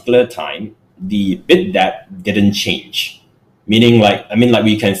that particular time, the bit depth didn't change. Meaning like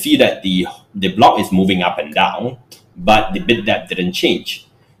we can see that the block is moving up and down, but the bit depth didn't change.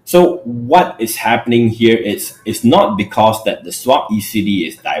 So what is happening here is not because that the swab ECD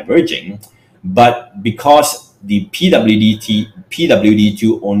is diverging, but because the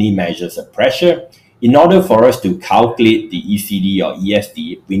PWD2 only measures the pressure. In order for us to calculate the ECD or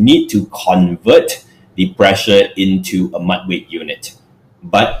ESD, we need to convert the pressure into a mud weight unit.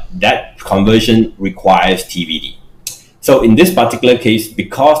 But that conversion requires TVD. So in this particular case,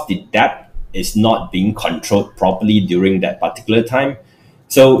 because the depth is not being controlled properly during that particular time,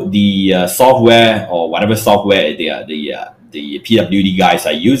 so the software or whatever software the PWD guys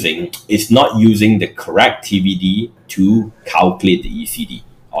are using is not using the correct TVD to calculate the ECD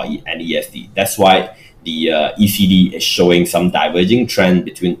or an ESD. That's why the ECD is showing some diverging trend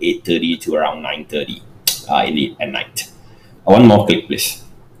between 8:30 to around 9:30 at night. One more click, please.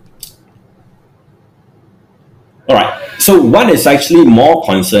 All right, so what is actually more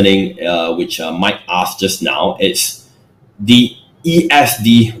concerning, which Mike asked just now, is the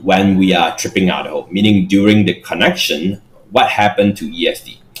ESD when we are tripping out the hole, meaning during the connection, what happened to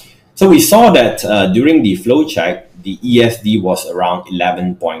ESD? So we saw that during the flow check, the ESD was around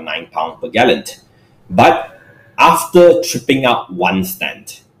 11.9 pound per gallon. But after tripping out one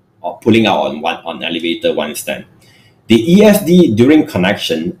stand or pulling out on elevator one stand, the ESD during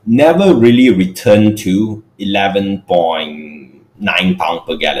connection never really returned to 11.9 pound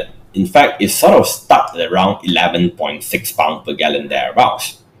per gallon. In fact, it sort of stuck at around 11.6 pound per gallon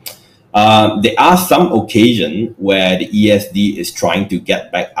thereabouts. There are some occasions where the ESD is trying to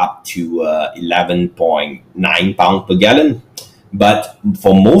get back up to 11.9 pound per gallon, but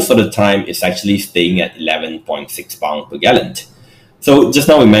for most of the time, it's actually staying at 11.6 pound per gallon. So just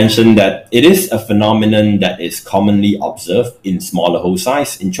now we mentioned that it is a phenomenon that is commonly observed in smaller hole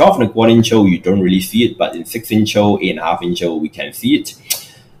size. In 12 and a quarter inch hole, you don't really see it, but in 6-inch hole, 8.5 inch hole, we can see it.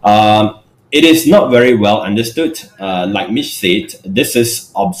 It is not very well understood. Like Mitch said, this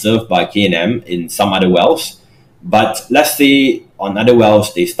is observed by K&M in some other wells. But let's say on other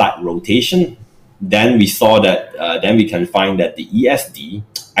wells, they start rotation. Then we saw that, then we can find that the ESD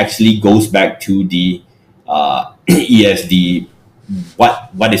actually goes back to the ESD,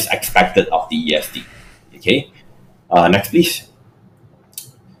 what is expected of the ESD. Okay, next please.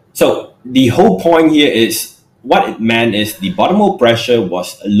 So the whole point here is, what it meant is the bottom hole pressure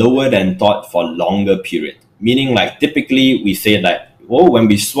was lower than thought for longer period. Meaning, like, typically we say that, oh, when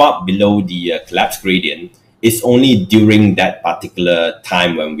we swap below the collapse gradient, it's only during that particular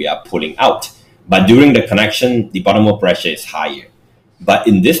time when we are pulling out. But during the connection, the bottom hole pressure is higher. But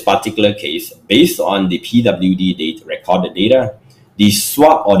in this particular case, based on the PWD data, recorded data, the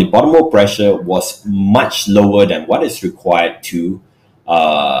swap or the bottom hole pressure was much lower than what is required to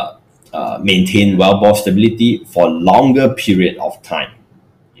maintain wellbore stability for longer period of time.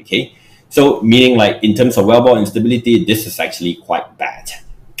 Okay, so meaning, like, in terms of wellbore instability, this is actually quite bad.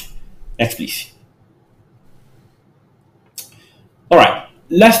 Next, please. All right,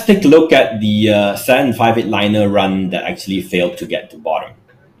 let's take a look at the 758 liner run that actually failed to get to bottom.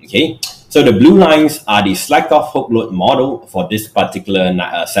 Okay, so the blue lines are the slack off hook load model for this particular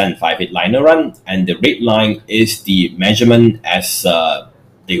 758 liner run, and the red line is the measurement as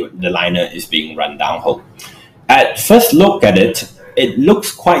the liner is being run downhole. At first look at it, it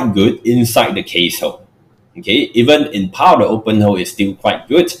looks quite good inside the case hole. Okay, even in powder open hole is still quite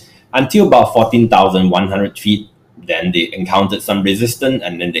good until about 14,100 feet. Then they encountered some resistance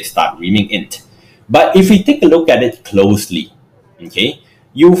and then they start reaming in. But if we take a look at it closely, okay,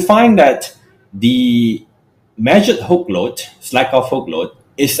 you'll find that the measured hook load, slack off hook load,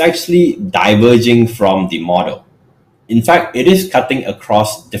 is actually diverging from the model. In fact, it is cutting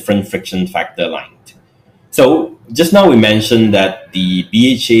across different friction factor lines. So just now we mentioned that the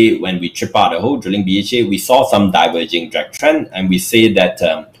BHA, when we trip out the hole, drilling BHA, we saw some diverging drag trend, and we say that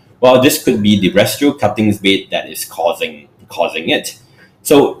well, this could be the residual cuttings bait that is causing it.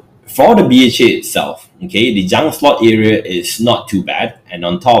 So for the BHA itself, okay, the junk slot area is not too bad, and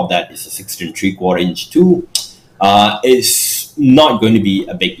on top of that is a 6 3/4 inch tool. It's not going to be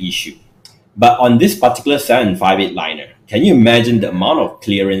a big issue. But on this particular 758 liner, can you imagine the amount of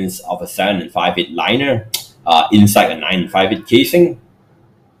clearance of a 758 liner inside a 958 casing?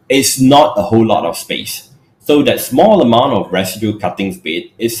 It's not a whole lot of space. So that small amount of residual cuttings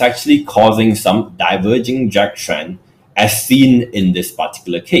bait is actually causing some diverging drag trend as seen in this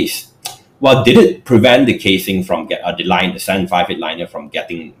particular case. Well, did it prevent the casing from the 758 liner from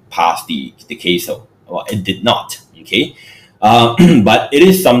getting past the case hole? Well, it did not, okay? But it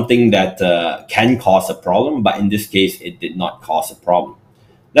is something that can cause a problem, but in this case, it did not cause a problem.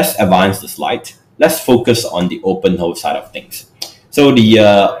 Let's advance the slide. Let's focus on the open hole side of things. So the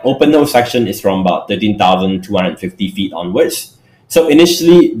open hole section is from about 13,250 feet onwards. So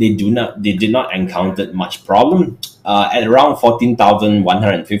initially, they did not encounter much problem. At around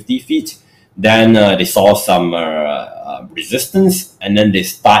 14,150 feet, then they saw some resistance, and then they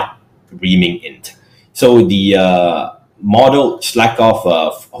start reaming in. So the model slack off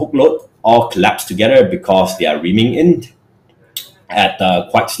hook load all collapse together because they are reaming in at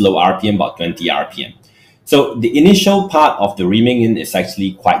quite slow RPM, about 20 RPM. So the initial part of the reaming in is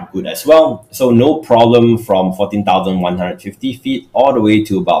actually quite good as well. So no problem from 14,150 feet all the way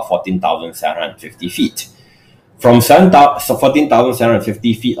to about 14,750 feet. From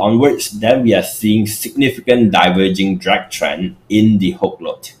 14,750 feet onwards, then we are seeing significant diverging drag trend in the hook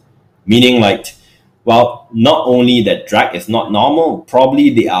load. Meaning, like, well, not only that drag is not normal, probably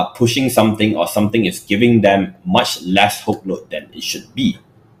they are pushing something or something is giving them much less hook load than it should be.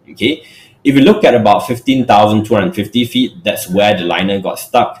 Okay. If you look at about 15,250 feet, that's where the liner got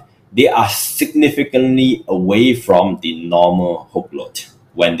stuck. They are significantly away from the normal hook load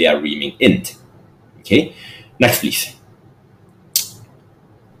when they are reaming in. Okay, next please.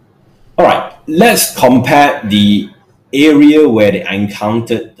 All right, let's compare the area where they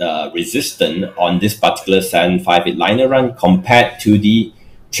encountered resistance on this particular 758 liner run compared to the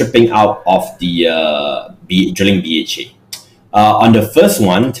tripping out of the drilling BHA. On the first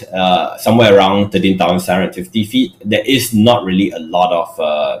one, somewhere around 13,750 feet, there is not really a lot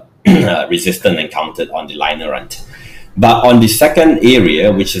of resistance encountered on the liner run. But on the second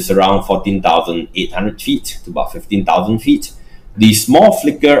area, which is around 14,800 feet to about 15,000 feet, the small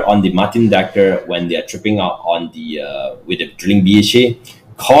flicker on the Martin Decker when they are tripping out on the with the drilling BHA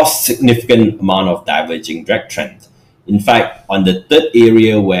caused significant amount of diverging drag trend. In fact, on the third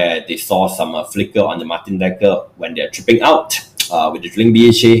area where they saw some flicker on the Martin Decker when they're tripping out with the drilling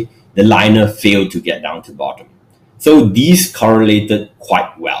BHA, the liner failed to get down to bottom. So these correlated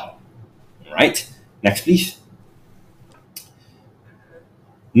quite well. All right, next please.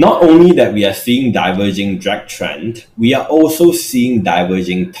 Not only that we are seeing diverging drag trend, we are also seeing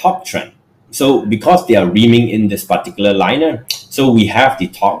diverging torque trend. So because they are reaming in this particular liner, so we have the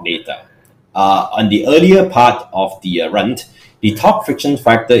torque data. On the earlier part of the run, the torque friction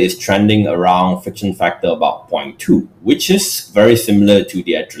factor is trending around friction factor about 0.2, which is very similar to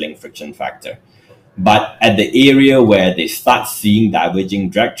their drilling friction factor. But at the area where they start seeing diverging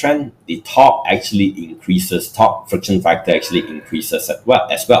drag trend, the torque actually increases, torque friction factor actually increases as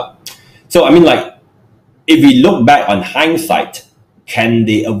well. So, I mean, like, if we look back on hindsight, can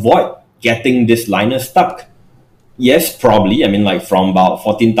they avoid getting this liner stuck? Yes, probably. I mean, like from about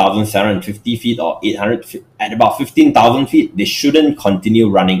 14,750 feet or 800 feet, at about 15,000 feet, they shouldn't continue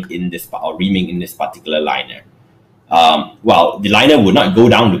running in this or reaming in this particular liner. Well, the liner would not go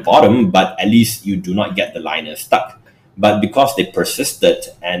down to bottom, but at least you do not get the liner stuck. But because they persisted,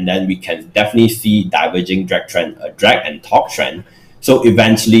 and then we can definitely see diverging drag trend, drag and torque trend. So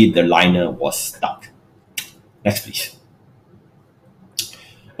eventually the liner was stuck. Next, please.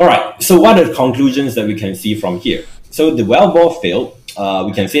 All right, so what are the conclusions that we can see from here? So the well bore failed.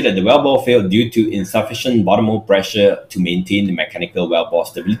 We can say that the well bore failed due to insufficient bottom hole pressure to maintain the mechanical well bore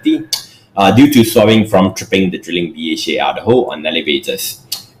stability, due to swabbing from tripping the drilling BHA out of the hole on elevators,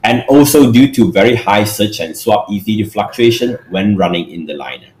 and also due to very high search and swab ECD fluctuation when running in the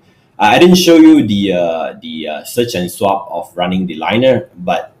liner. I didn't show you the search and swab of running the liner,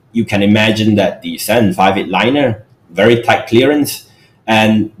 but you can imagine that the 758 liner, very tight clearance.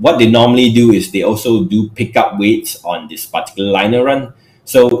 And what they normally do is they also do pickup weights on this particular liner run.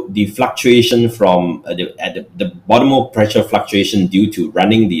 So the fluctuation from the bottom hole pressure fluctuation due to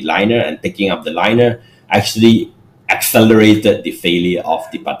running the liner and picking up the liner actually accelerated the failure of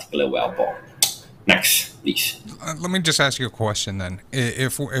the particular well bore. Next, please. Let me just ask you a question then.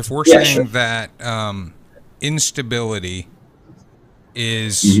 If we're Yeah, saying sure. that instability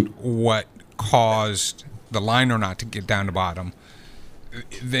is what caused the liner not to get down to bottom,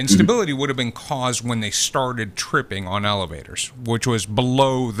 the instability would have been caused when they started tripping on elevators, which was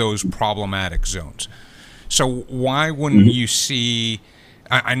below those problematic zones. So why wouldn't you see?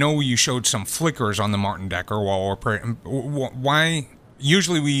 I know you showed some flickers on the Martin Decker while we're why?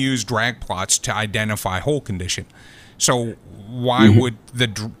 Usually we use drag plots to identify hole condition. So why would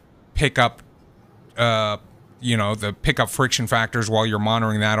the pickup, the pickup friction factors while you're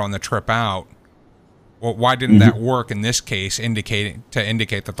monitoring that on the trip out? Well, why didn't that work in this case, indicate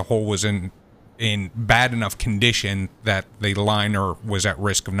that the hole was in bad enough condition that the liner was at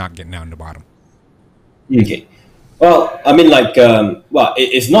risk of not getting down to bottom? Okay. Well, I mean, like,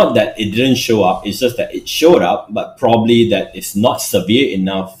 it's not that it didn't show up. It's just that it showed up, but probably that it's not severe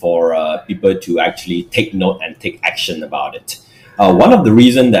enough for people to actually take note and take action about it. One of the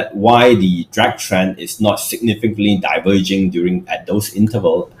reasons that why the drag trend is not significantly diverging at those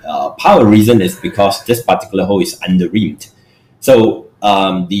intervals, part of the reason is because this particular hole is under-reamed. So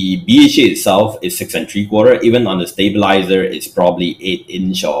the BHA itself is 6 3/4. Even on the stabilizer, it's probably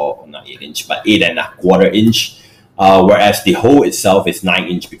 8" or not 8" but 8¼ whereas the hole itself is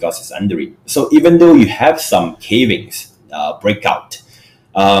 9" because it's under-reamed. So even though you have some cavings breakout,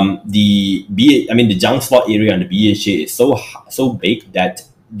 the junk slot area on the BHA is so big that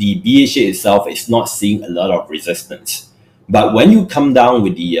the BHA itself is not seeing a lot of resistance. But when you come down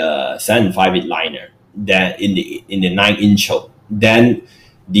with the 758 liner, then in the 9" hole, then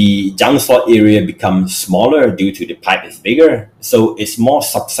the junk slot area becomes smaller due to the pipe is bigger, so it's more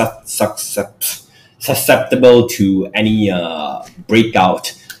susceptible to any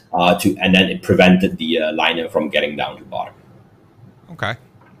breakout, and then it prevented the liner from getting down to bottom. Okay.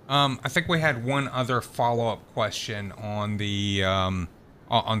 I think we had one other follow-up question on the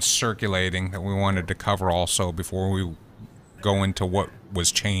on circulating that we wanted to cover also before we go into what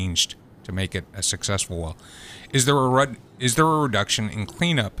was changed to make it a successful well. Is there a reduction in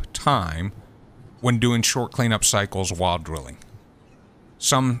cleanup time when doing short cleanup cycles while drilling?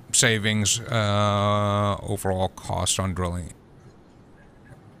 Some savings, overall cost on drilling.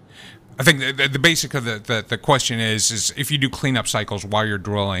 I think the basic of the question is if you do cleanup cycles while you're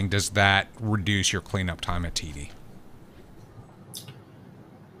drilling, does that reduce your cleanup time at TD?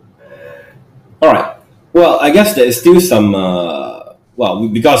 All right. Well, I guess there is still some,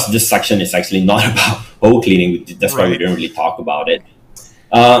 because this section is actually not about hole cleaning, that's why we don't really talk about it.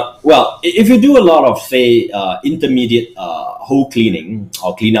 If you do a lot of, say, intermediate hole cleaning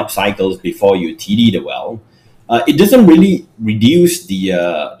or cleanup cycles before you TD the well, it doesn't really reduce the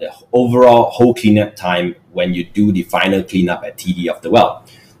overall whole cleanup time when you do the final cleanup at TD of the well.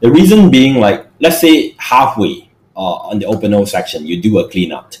 The reason being, like, let's say halfway on the open hole section, you do a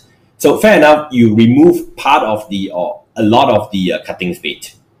cleanup. So fair enough, you remove part of the, or a lot of the cuttings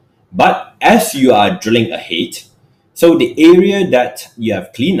bait. But as you are drilling ahead, so the area that you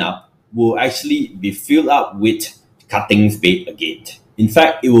have cleaned up will actually be filled up with cuttings bait again. In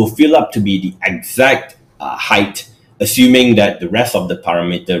fact, it will fill up to be the exact height, assuming that the rest of the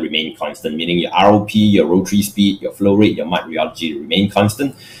parameter remain constant, meaning your ROP, your rotary speed, your flow rate, your mud rheology remain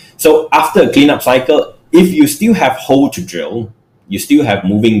constant. So after a cleanup cycle, if you still have hole to drill, you still have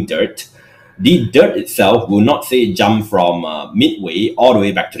moving dirt, the dirt itself will not, say, jump from midway all the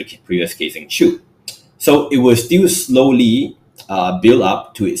way back to the previous casing chute. So it will still slowly build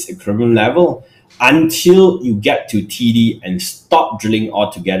up to its equilibrium level until you get to TD and stop drilling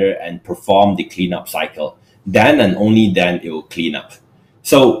altogether and perform the cleanup cycle. Then and only then it will clean up.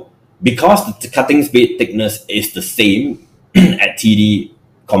 So because the cuttings bait thickness is the same at TD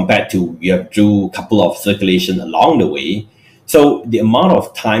compared to you have drew a couple of circulation along the way, so the amount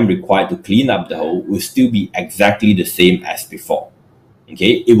of time required to clean up the hole will still be exactly the same as before.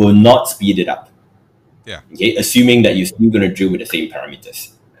 Okay, it will not speed it up. Yeah. Okay, assuming that you're still going to drill with the same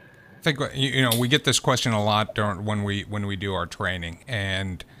parameters. I think, you know, we get this question a lot when we do our training,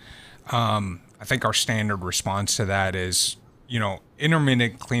 and I think our standard response to that is, you know,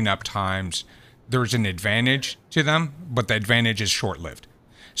 intermittent cleanup times, there's an advantage to them, but the advantage is short-lived.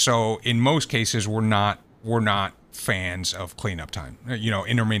 So in most cases, we're not fans of cleanup time, you know,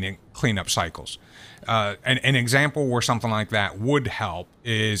 intermittent cleanup cycles. An example where something like that would help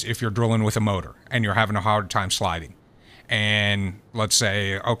is if you're drilling with a motor and you're having a hard time sliding. And let's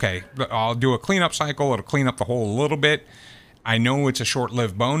say, okay, I'll do a cleanup cycle. It'll clean up the hole a little bit. I know it's a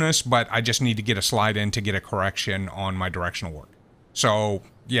short-lived bonus, but I just need to get a slide in to get a correction on my directional work. So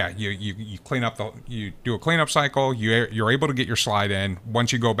yeah, you clean up you do a cleanup cycle. You're able to get your slide in.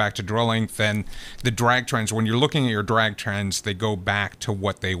 Once you go back to drilling, then the drag trends, when you're looking at your drag trends, they go back to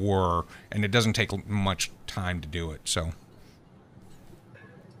what they were, and it doesn't take much time to do it. So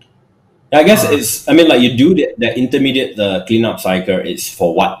I guess it's, I mean, like, you do the intermediate cleanup cycle is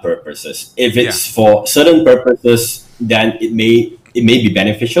for what purposes? If it's for certain purposes, then it may be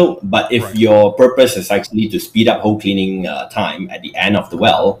beneficial. But if your purpose is actually to speed up hole cleaning time at the end of the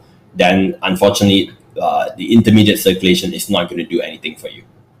well, then unfortunately the intermediate circulation is not going to do anything for you.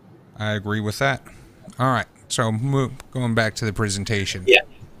 I agree with that. All right, so going back to the presentation. Yeah.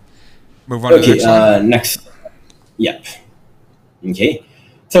 Move on to the next slide. Next. Yep. Okay.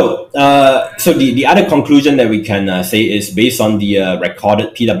 So, the other conclusion that we can say is based on the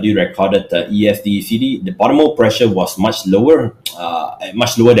PW recorded ESD/ECD, the bottom hole pressure was much lower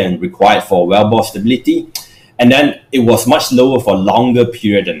than required for wellbore stability, and then it was much lower for longer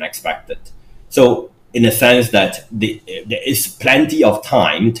period than expected. So, in a sense that there is plenty of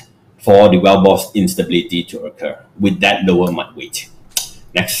time for the wellbore instability to occur with that lower mud weight.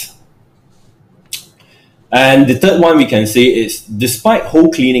 Next. And the third one we can say is, despite hole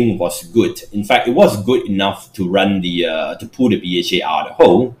cleaning was good, in fact, it was good enough to run to pull the BHA out of the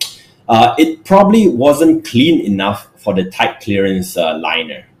hole, it probably wasn't clean enough for the tight clearance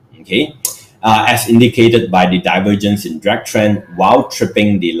liner, okay? As indicated by the divergence in drag trend while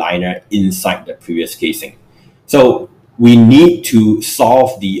tripping the liner inside the previous casing. So we need to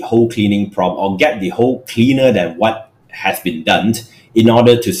solve the hole cleaning problem, or get the hole cleaner than what has been done, in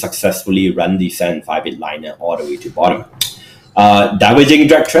order to successfully run the 758 liner all the way to bottom. Diverging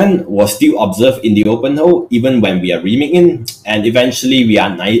drag trend was still observed in the open hole even when we are reaming in, and eventually we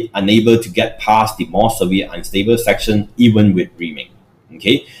are unable to get past the more severe unstable section even with reaming.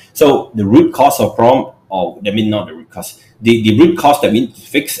 Okay, so the root cause of problem, or I mean not the root cause, the root cause that we need to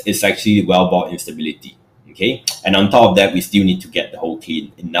fix is actually wellbore instability. Okay, and on top of that, we still need to get the hole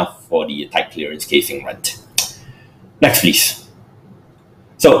clean enough for the tight clearance casing run. Next, please.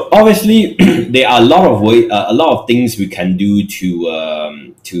 So obviously, there are a lot of things we can do I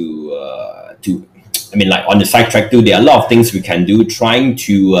mean, like on the sidetrack too, there are a lot of things we can do trying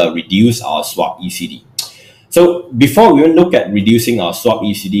to reduce our swab ECD. So before we look at reducing our swab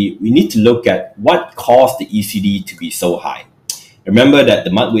ECD, we need to look at what caused the ECD to be so high. Remember that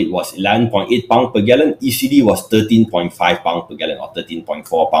the mud weight was 11.8 pounds per gallon, ECD was 13.5 pounds per gallon, or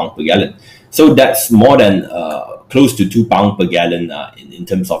 13.4 pounds per gallon. So that's more than close to 2 pounds per gallon in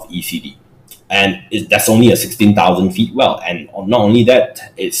terms of ECD. And that's only a 16,000 feet well. And not only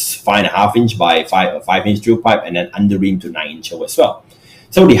that, it's 5.5 inch by 5 inch drill pipe, and then under ream to 9 inch hole as well.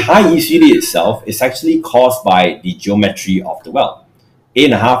 So the high ECD itself is actually caused by the geometry of the well.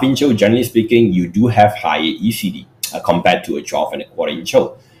 8.5 inch hole, generally speaking, you do have higher ECD compared to a 12.25 inch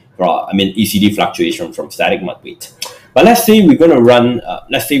hole. ECD fluctuation from static mud weight. But let's say we're going to run,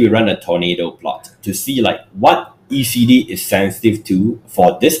 we run a tornado plot to see like what ECD is sensitive to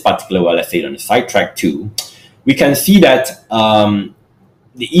for this particular well. Let's say on the sidetrack 2, we can see that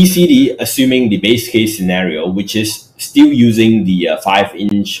the ECD, assuming the base case scenario, which is still using the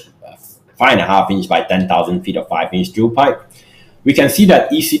 5.5 inch by 10,000 feet of 5-inch drill pipe, we can see that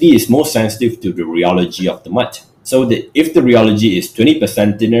ECD is most sensitive to the rheology of the mud. So if the rheology is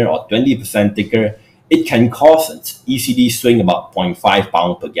 20% thinner or 20% thicker, it can cause ECD swing about 0.5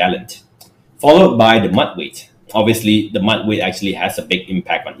 pound per gallon, followed by the mud weight. Obviously, the mud weight actually has a big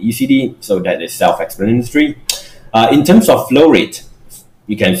impact on ECD, so that is self-explanatory. In terms of flow rate,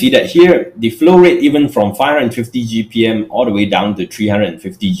 you can see that here, the flow rate, even from 550 GPM all the way down to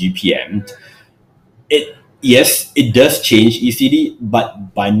 350 GPM, yes, it does change ECD,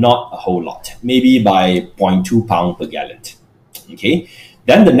 but by not a whole lot, maybe by 0.2 pound per gallon. Okay.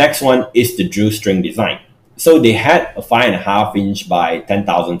 Then the next one is the drill string design. So they had a 5.5 inch by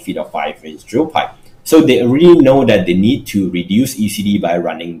 10,000 feet of 5-inch drill pipe. So they already know that they need to reduce ECD by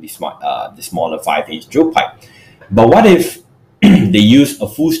running the smaller 5-inch drill pipe. But what if they use a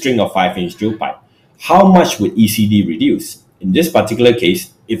full string of 5-inch drill pipe? How much would ECD reduce? In this particular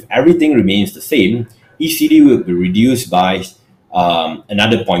case, if everything remains the same, ECD will be reduced by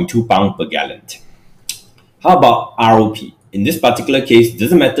another 0.2 pound per gallon. How about ROP? In this particular case, it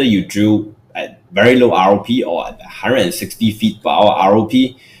doesn't matter you drill at very low ROP or at 160 feet per hour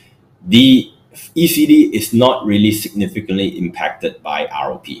ROP, the ECD is not really significantly impacted by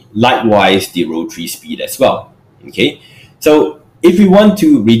ROP. Likewise, the rotary speed as well. Okay, so if we want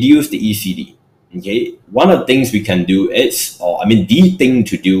to reduce the ECD, okay, one of the things we can do is, the thing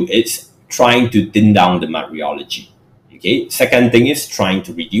to do is trying to thin down the mud rheology. Okay, second thing is trying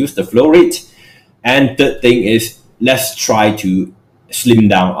to reduce the flow rate, and third thing is let's try to slim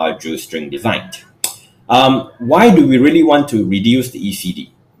down our drill string design. Why do we really want to reduce the ECD?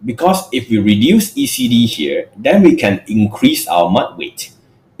 Because if we reduce ECD here, then we can increase our mud weight.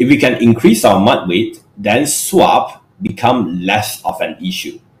 If we can increase our mud weight, then swab become less of an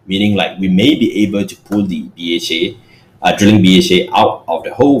issue, meaning like we may be able to pull the BHA, drilling BHA out of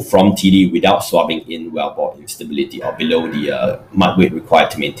the hole from TD without swabbing in wellbore instability or below the mud weight required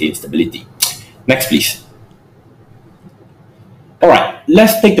to maintain stability. Next, please. All right,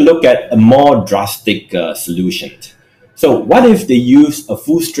 let's take a look at a more drastic solution. So what if they use a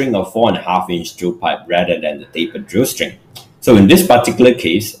full string of 4.5-inch drill pipe rather than the tapered drill string? So in this particular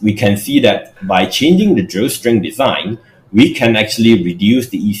case, we can see that by changing the drill string design, we can actually reduce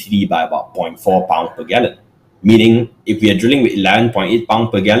the ECD by about 0.4 pound per gallon. Meaning, if we are drilling with 11.8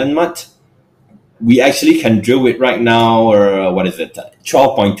 pound per gallon mud, we actually can drill with right now, or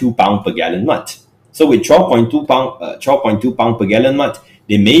 12.2 pound per gallon mud. So with 12.2 pound per gallon mud,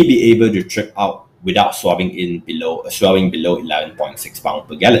 they may be able to trip out without swabbing below 11.6 pound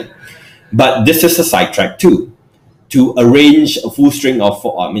per gallon. But this is a sidetrack too. To arrange a full string of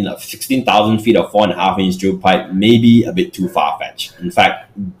 16,000 feet of 4.5-inch drill pipe may be a bit too far-fetched. In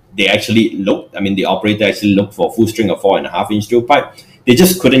fact, the operator actually looked for a full string of 4.5-inch drill pipe. They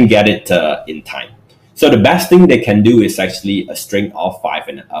just couldn't get it in time. So the best thing they can do is actually a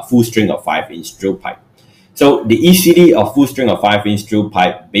full string of 5-inch drill pipe. So the ECD of full string of 5-inch drill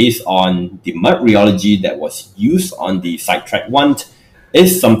pipe based on the mud rheology that was used on the sidetrack 1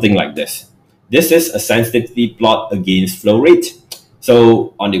 is something like this. This is a sensitivity plot against flow rate.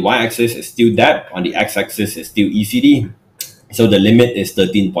 So on the y-axis is still depth, on the x-axis is still ECD. So the limit is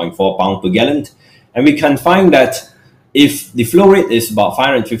 13.4 pound per gallon. And we can find that if the flow rate is about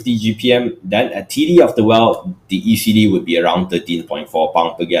 550 GPM, then at TD of the well, the ECD would be around 13.4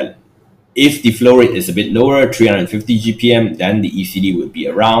 pound per gallon. If the flow rate is a bit lower, 350 GPM, then the ECD would be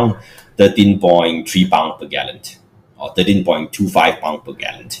around 13.3 pound per gallon or 13.25 pound per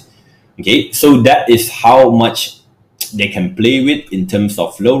gallon. Okay, so that is how much they can play with in terms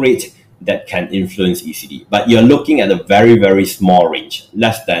of flow rate that can influence ECD. But you're looking at a very, very small range,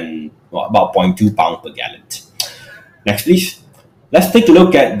 less than about 0.2 pound per gallon. Next, please. Let's take a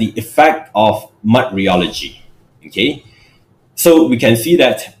look at the effect of mud rheology. Okay, so we can see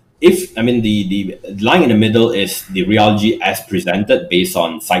that if, the line in the middle is the rheology as presented based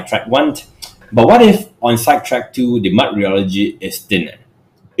on sidetrack 1. But what if on sidetrack 2, the mud rheology is thinner?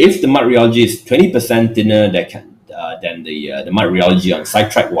 If the mud rheology is 20% thinner than the mud rheology on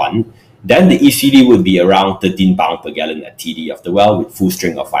sidetrack 1, then the ECD would be around 13 pound per gallon at TD of the well with full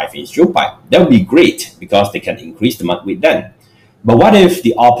string of 5-inch drill pipe. That would be great because they can increase the mud weight then. But what if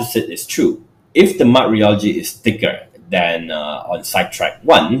the opposite is true? If the mud rheology is thicker, than on sidetrack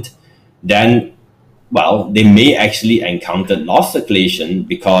 1, then, well, they may actually encounter lost circulation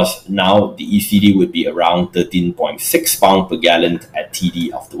because now the ECD would be around 13.6 pound per gallon at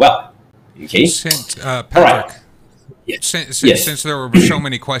TD of the well. Okay. Patrick, all right. Yes. Since there were so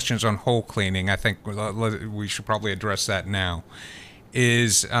many questions on hole cleaning, I think we should probably address that now. We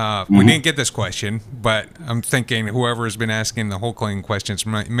didn't get this question, but I'm thinking whoever has been asking the hole cleaning questions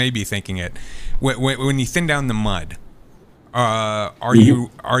may be thinking it. When you thin down the mud, are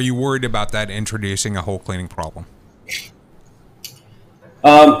you worried about that introducing a hole cleaning problem?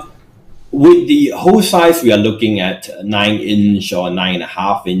 With the hole size, we are looking at 9-inch or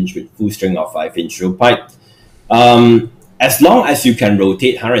 9.5-inch with full string or 5-inch drill pipe. As long as you can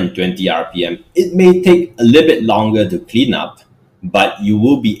rotate 120 RPM, it may take a little bit longer to clean up, but you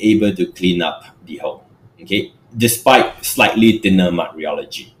will be able to clean up the hole, okay, despite slightly thinner mud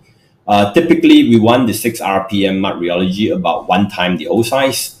rheology. Typically, we want the 6 RPM mud rheology about 1 time the hole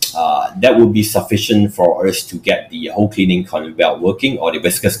size. That will be sufficient for us to get the hole cleaning conveyor working or the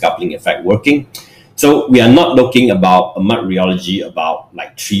viscous coupling effect working. So we are not looking about a mud rheology about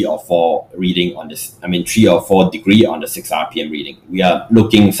like 3 or 4 reading on this. 3 or 4 degree on the 6 RPM reading. We are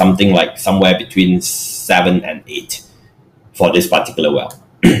looking something like somewhere between 7 and 8 for this particular well.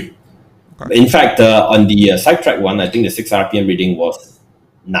 Okay. In fact, on the sidetrack 1, I think the 6 RPM reading was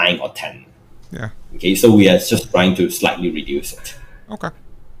 9 or 10. Yeah. Okay, so we are just trying to slightly reduce it. Okay.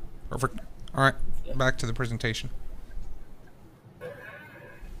 Perfect. All right. Back to the presentation.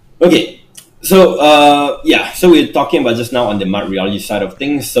 Okay. So, so we're talking about just now on the mud rheology side of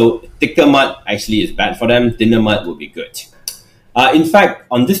things. So thicker mud actually is bad for them. Thinner mud will be good. In fact,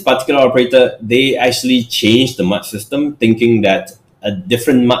 on this particular operator, they actually changed the mud system, thinking that a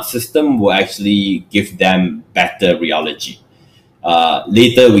different mud system will actually give them better rheology.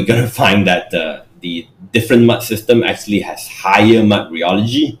 Later, we're going to find that the different mud system actually has higher mud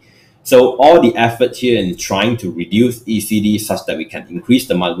rheology. So all the effort here in trying to reduce ECD such that we can increase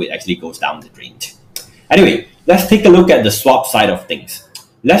the mud weight actually goes down the drain. Anyway, let's take a look at the swab side of things.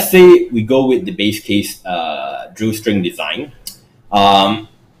 Let's say we go with the base case drill string design,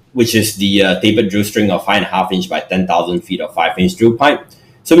 which is the tapered drill string of 5.5 inch by 10,000 feet of 5-inch drill pipe.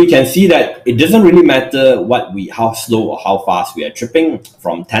 So we can see that it doesn't really matter how slow or how fast we are tripping,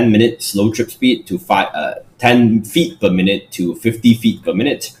 from 10 minute slow trip speed to 10 feet per minute to 50 feet per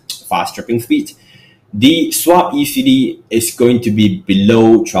minute fast tripping speed. The swab ECD is going to be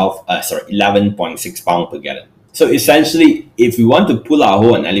below 11.6 pound per gallon. So essentially, if we want to pull our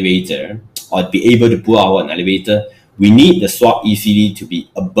hole on elevator or be able to pull our hole on elevator, we need the swab ECD to be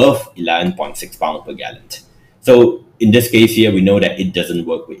above 11.6 pound per gallon. So in this case here, we know that it doesn't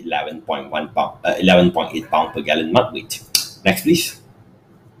work with 11.8 pound per gallon mud weight. Next, please.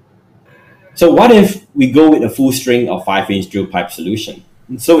 So what if we go with a full string of 5-inch drill pipe solution?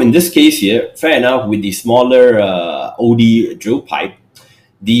 So in this case here, fair enough, with the smaller OD drill pipe,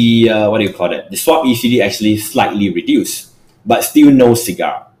 the the swab ECD actually slightly reduced, but still no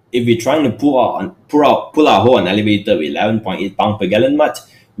cigar. If we're trying to pull our hole on elevator with 11.8 pound per gallon mud,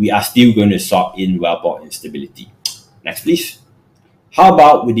 we are still going to swab in wellbore instability. Next, please. How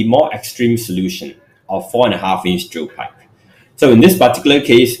about with the more extreme solution of 4.5-inch drill pipe? So in this particular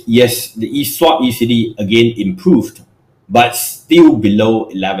case, yes, the swab ECD again improved, but still below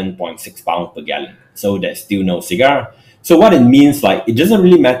 11.6 pound per gallon. So there's still no cigar. So what it means, like, it doesn't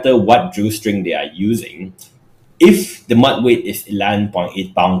really matter what drill string they are using. If the mud weight is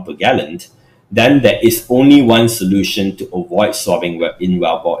 11.8 pound per gallon, then there is only one solution to avoid swabbing in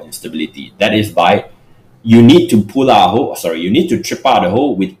wellbore instability. That is by you need to you need to trip out the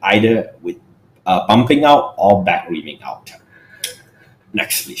hole with either pumping out or back reaming out.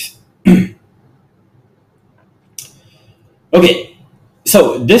 Next, please. Okay,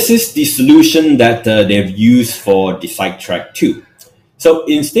 so this is the solution that they've used for the sidetrack 2. So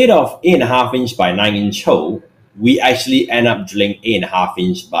instead of 8.5-inch by 9-inch hole, we actually end up drilling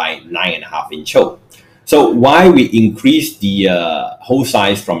 8.5-inch by 9.5-inch hole. So why we increase the hole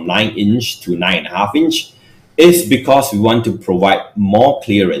size from 9-inch to 9.5-inch is because we want to provide more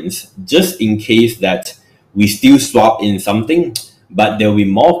clearance, just in case that we still swab in something, but there will be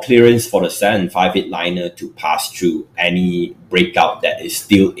more clearance for the 7.58 liner to pass through any breakout that is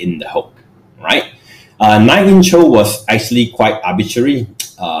still in the hole, right? 9-inch hole was actually quite arbitrary.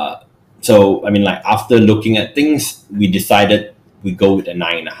 So, after looking at things, we decided we go with a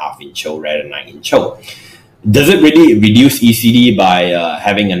 9.5-inch hole rather than 9-inch hole. Does it really reduce ECD by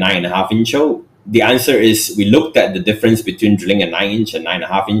having a 9.5-inch hole? The answer is we looked at the difference between drilling a 9-inch and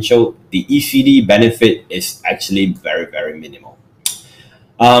 9.5-inch hole. The ECD benefit is actually very, very minimal.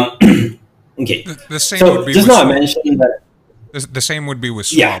 Okay. The same So would be just with now I Swab. mentioned that. The same would be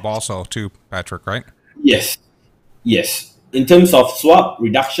with Yeah. Swab also too, Patrick, right? Yes. Yes. In terms of swab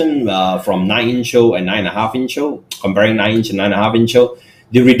reduction from 9-inch hole and 9.5-inch hole, comparing 9-inch and 9.5-inch hole,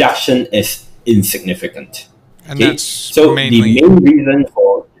 the reduction is insignificant. And Okay. that's So mainly the main reason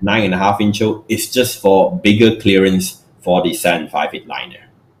for 9.5-inch hole is just for bigger clearance for the 758 liner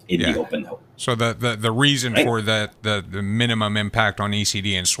in the open hole. So the reason Right. for the minimum impact on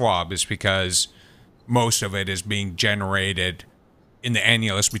ECD and Swab is because most of it is being generated in the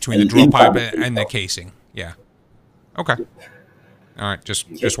annulus between the drill pipe and the casing. Yeah. Okay. All right.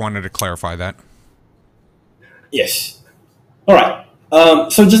 Just wanted to clarify that. Yes. All right.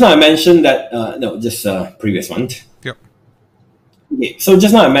 So just now I mentioned that previous one. Yep. Okay. So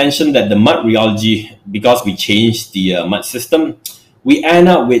just now I mentioned that the mud rheology, because we changed the mud system, we end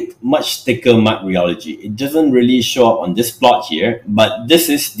up with much thicker mud rheology. It doesn't really show up on this plot here, but this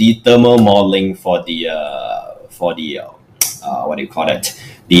is the thermal modeling for the what do you call it?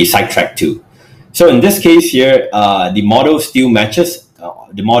 The sidetrack 2. So in this case here, the model still matches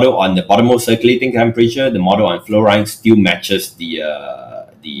the model on the bottommost circulating temperature. The model on flow rank still matches the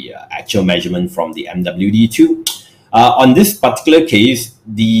actual measurement from the MWD2. On this particular case,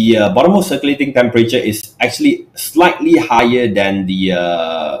 the bottommost circulating temperature is actually slightly higher than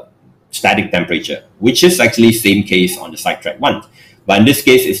the static temperature, which is actually same case on the sidetrack 1. But in this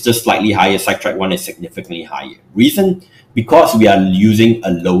case, it's just slightly higher. Sidetrack 1 is significantly higher. Reason? Because we are using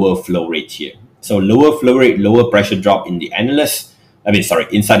a lower flow rate here. So lower flow rate, lower pressure drop in the annulus.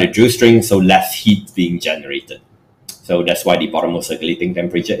 Inside the drill string, so less heat being generated. So that's why the bottommost circulating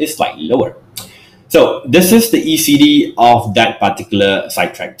temperature is slightly lower. So this is the ECD of that particular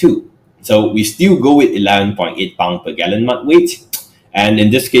sidetrack 2. So we still go with 11.8 pound per gallon mud weight. And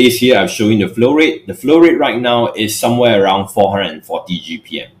in this case here, I'm showing the flow rate. The flow rate right now is somewhere around 440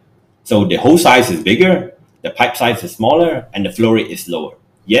 GPM. So the hole size is bigger, the pipe size is smaller, and the flow rate is lower.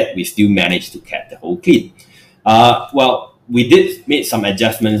 Yet we still managed to cap the hole clean. We did make some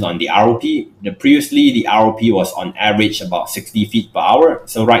adjustments on the ROP. Previously, the ROP was on average about 60 feet per hour.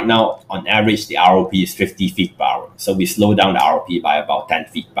 So right now, on average, the ROP is 50 feet per hour. So we slow down the ROP by about 10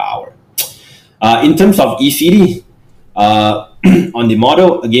 feet per hour. In terms of ECD, on the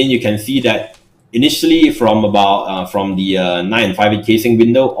model, again, you can see that initially from the 9.5 casing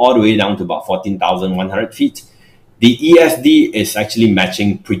window all the way down to about 14,100 feet, the ESD is actually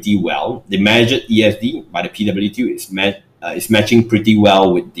matching pretty well. The measured ESD by the PWD2 is matching pretty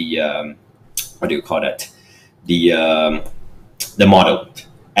well with the the model.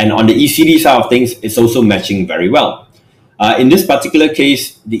 And on the ECD side of things, it's also matching very well. In this particular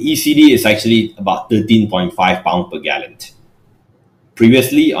case, the ECD is actually about 13.5 pound per gallon.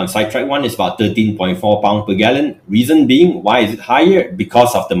 Previously, on sidetrack 1, it's about 13.4 pound per gallon. Reason being, why is it higher?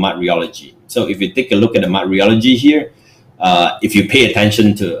 Because of the mud rheology. So if you take a look at the mud rheology here, if you pay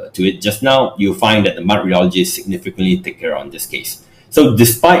attention to it just now, you'll find that the mud rheology is significantly thicker on this case. So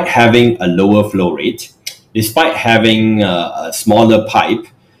despite having a lower flow rate, despite having a smaller pipe,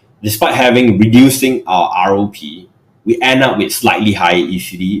 despite reducing our ROP, we end up with slightly higher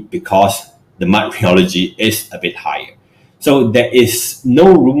ECD because the mud rheology is a bit higher. So there is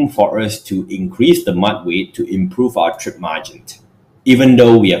no room for us to increase the mud weight to improve our trip margin, even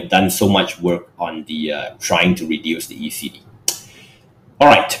though we have done so much work on the trying to reduce the ECD. All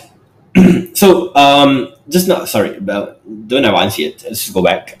right. So don't advance yet. Let's go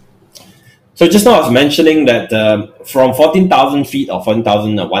back. So just now I was mentioning that from 14,000 feet or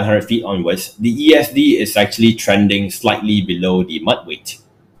 14,100 feet onwards, the ESD is actually trending slightly below the mud weight.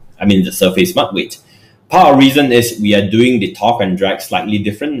 The surface mud weight. Part of the reason is we are doing the torque and drag slightly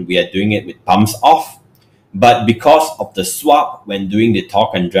different. We are doing it with pumps off. But because of the swap, when doing the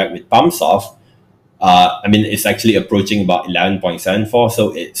torque and drag with pumps off, it's actually approaching about 11.74.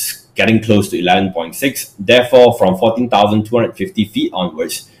 So it's getting close to 11.6. Therefore, from 14,250 feet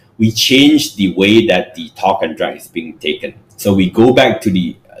onwards, we change the way that the torque and drag is being taken. So we go back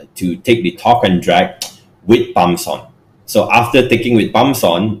to take the torque and drag with pumps on. So after taking with pumps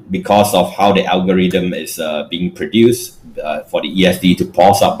on, because of how the algorithm is being produced for the ESD to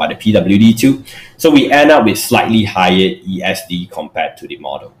pulse up by the PWD2, so we end up with slightly higher ESD compared to the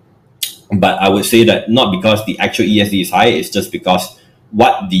model. But I would say that not because the actual ESD is higher, it's just because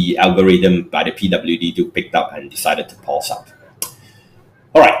what the algorithm by the PWD2 picked up and decided to pulse up.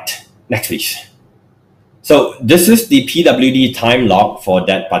 All right, next please. So this is the PWD time log for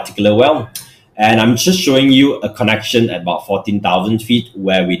that particular well. And I'm just showing you a connection at about 14,000 feet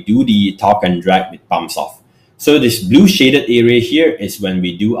where we do the torque and drag with pumps off. So this blue shaded area here is when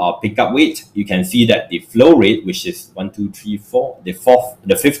we do our pickup weight. You can see that the flow rate, which is 1, 2, 3, 4,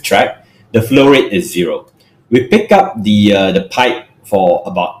 the fifth track, the flow rate is 0. We pick up the pipe for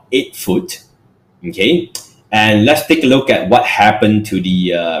about 8 foot, okay? And let's take a look at what happened to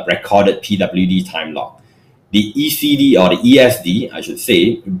the recorded PWD time log. The ECD, or the ESD, I should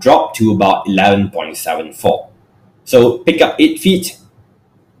say, dropped to about 11.74. So pick up 8 feet,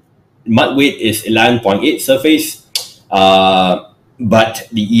 mud weight is 11.8 surface, but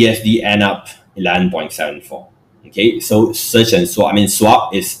the ESD end up 11.74. Okay, so search and swap. I mean,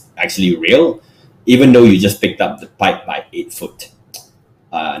 swap is actually real, even though you just picked up the pipe by 8 foot.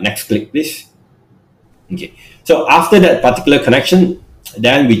 Next click, please. Okay, so after that particular connection,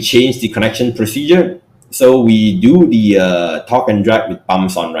 then we change the connection procedure. So we do the torque and drag with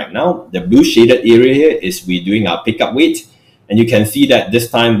pumps on right now. The blue shaded area here is we're doing our pickup weight. And you can see that this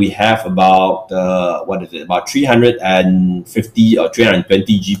time we have about, about 350 or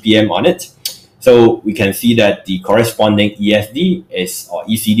 320 GPM on it. So we can see that the corresponding ESD is, or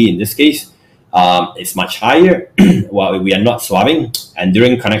ECD in this case, is much higher while we are not swabbing. And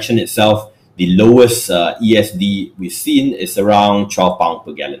during connection itself, the lowest ESD we've seen is around 12 pounds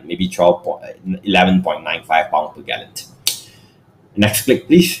per gallon, maybe 11.95 pounds per gallon. Next click,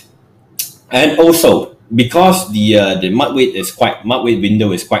 please. And also, because the mud weight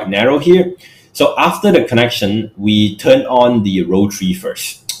window is quite narrow here, so after the connection, we turn on the rotary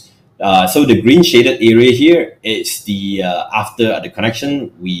first. So the green shaded area here is the after the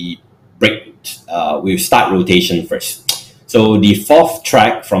connection, we start rotation first. So the 4th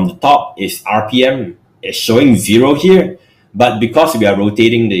track from the top is RPM, is showing 0 here, but because we are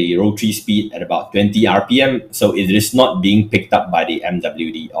rotating the rotary speed at about 20 RPM, so it is not being picked up by the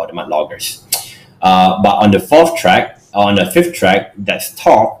MWD or the mud loggers. But on the 4th track, on the 5th track, that's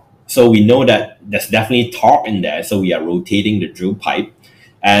torque. So we know that there's definitely torque in there. So we are rotating the drill pipe.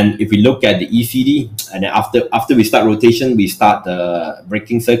 And if we look at the ECD, and then after we start rotation, we start the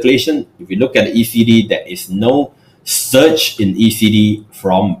braking circulation. If we look at the ECD, there is no surge in ECD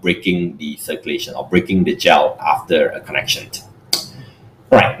from breaking the circulation or breaking the gel after a connection.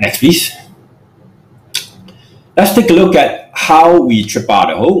 All right, next please. Let's take a look at how we trip out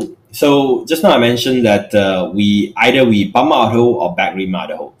the hole. So just now I mentioned that we bump out the hole or back ream out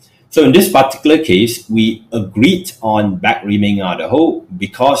the hole. So in this particular case, we agreed on back reaming out the hole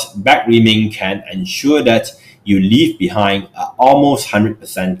because back reaming can ensure that you leave behind almost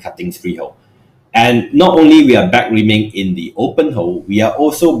 100% cuttings free hole. And not only we are back reaming in the open hole, we are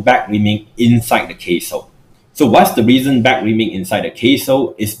also back reaming inside the case hole. So what's the reason back reaming inside the case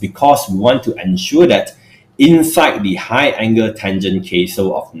hole is because we want to ensure that inside the high angle tangent case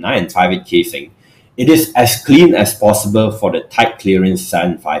hole of 9 5/8 casing, it is as clean as possible for the tight clearance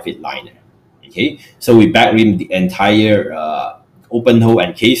 7 5/8 liner. Okay, so we back ream the entire open hole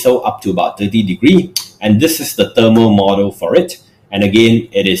and case hole up to about 30 degrees, and this is the thermal model for it. And again,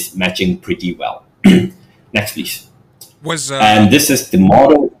 it is matching pretty well. Next, please. And this is the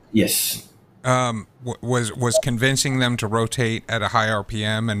model. Yes. Was convincing them to rotate at a high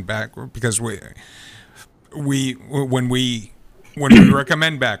RPM and back, because when we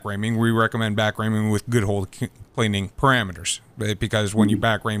recommend back reaming, we recommend back reaming with good hole cleaning parameters, because when you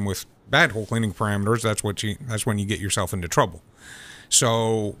back ream with bad hole cleaning parameters, that's when you get yourself into trouble.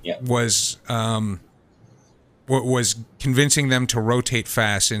 So yeah. Was convincing them to rotate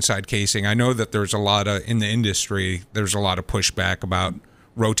fast inside casing. I know that there's a lot of, in the industry, there's a lot of pushback about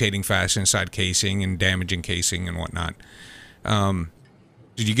rotating fast inside casing and damaging casing and whatnot.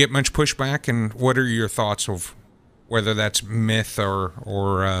 Did you get much pushback, and what are your thoughts of whether that's myth or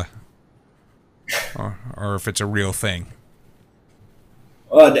if it's a real thing?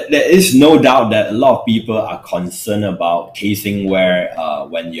 There is no doubt that a lot of people are concerned about casing wear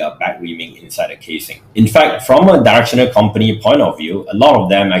when you are back reaming inside a casing. In fact, from a directional company point of view, a lot of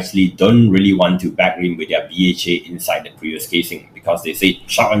them actually don't really want to back ream with their BHA inside the previous casing because they say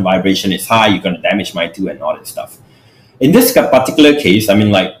shock and vibration is high, you're going to damage my tool and all that stuff. In this particular case, I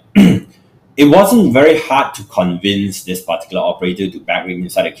mean, like, it wasn't very hard to convince this particular operator to back ream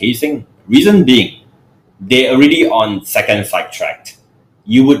inside a casing. Reason being, they're already on second side track.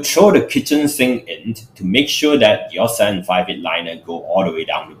 You would throw the kitchen sink in to make sure that your 7 5/8 liner go all the way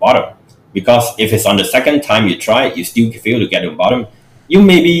down to the bottom. Because if it's on the second time you try it, you still fail to get to the bottom, you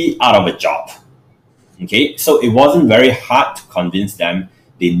may be out of a job. Okay, so it wasn't very hard to convince them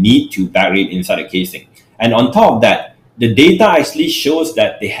they need to back ream inside the casing. And on top of that, the data actually shows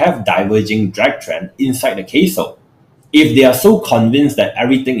that they have diverging drag trend inside the case hole. If they are so convinced that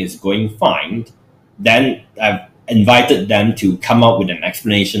everything is going fine, then I've invited them to come up with an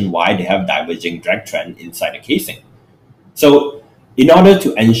explanation why they have diverging drag trend inside the casing. So in order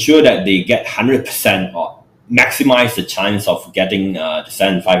to ensure that they get 100% or maximize the chance of getting the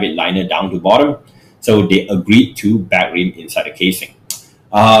 758 liner down to bottom. So they agreed to back ream inside the casing.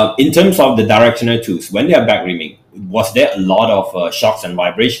 In terms of the directional tools, when they are back reaming, was there a lot of shocks and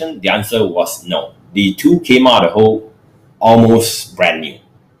vibration? The answer was no. The tool came out of the hole almost brand new.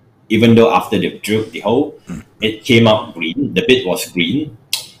 Even though after they've drilled the hole, it came out green. The bit was green.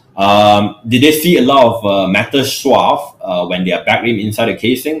 Did they see a lot of metal swab when they are back ream inside the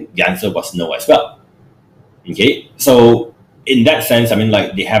casing? The answer was no as well. Okay, so in that sense, I mean,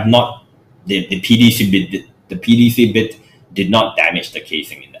 like they have not the PDC bit did not damage the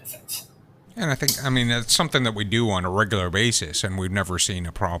casing in that sense. And I think, I mean, it's something that we do on a regular basis, and we've never seen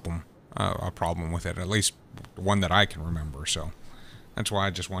a problem with it, at least one that I can remember. So that's why I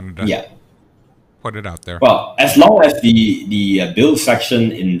just wanted to put it out there. Well, as long as the build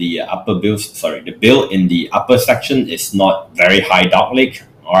section in the upper the build in the upper section is not very high dog leg,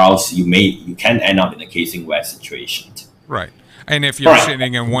 or else you can end up in a casing wear situation. Right. And if you're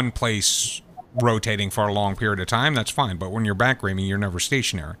sitting in one place rotating for a long period of time, that's fine. But when you're back reaming, you're never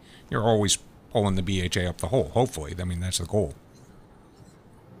stationary. You're always pulling the BHA up the hole, hopefully. I mean, that's the goal.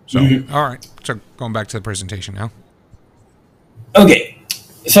 So, all right. So going back to the presentation now. Okay.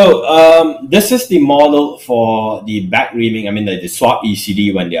 So this is the model for the back reaming. I mean, the swab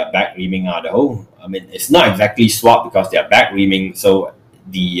ECD when they are back reaming out the hole. I mean, it's not exactly swab because they are back reaming. So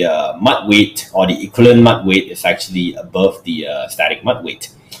the mud weight or the equivalent mud weight is actually above the static mud weight.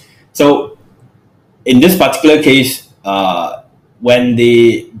 So in this particular case, when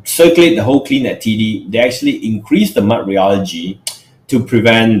they circulate the hole clean at TD, they actually increase the mud rheology to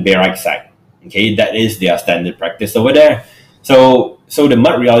prevent barite sag. Okay, that is their standard practice over there. So the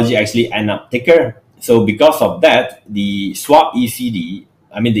mud rheology actually end up thicker. So because of that, the swab ECD,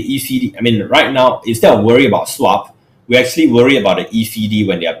 right now, instead of worry about swab, we actually worry about the ECD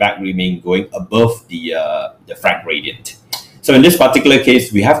when they are back reaming going above the frac gradient. So in this particular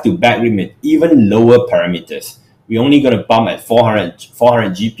case, we have to back ream at even lower parameters. We're only going to pump at 400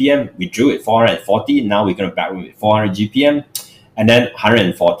 GPM. We drew at 440. Now we're going to back ream at 400 GPM and then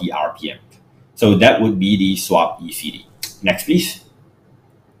 140 RPM. So that would be the swab ECD. Next, please.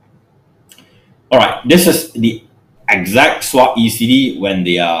 All right, this is the exact swab ECD when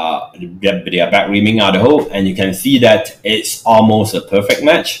they are back reaming out the hole, and you can see that it's almost a perfect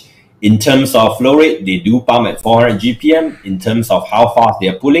match. In terms of flow rate, they do pump at 400 GPM. In terms of how fast they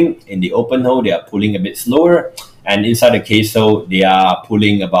are pulling, in the open hole, they are pulling a bit slower. And inside the case hole, they are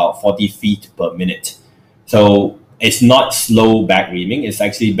pulling about 40 feet per minute. So it's not slow back reaming. It's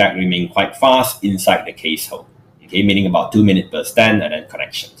actually back reaming quite fast inside the case hole. Okay, meaning about 2 minutes per stand and then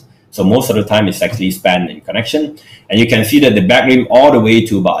connection. So most of the time, it's actually spanned in connection. And you can see that the back ream all the way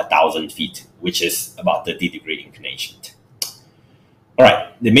to about 1,000 feet, which is about 30-degree inclination. All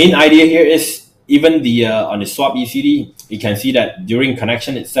right, the main idea here is even on the swab ECD, you can see that during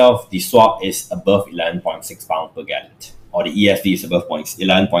connection itself, the swab is above 11.6 pounds per gallon, or the ESD is above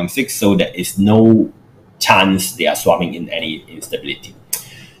 11.6, so there is no chance they are swabbing in any instability.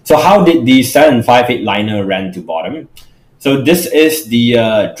 So how did the 758 liner run to bottom? So this is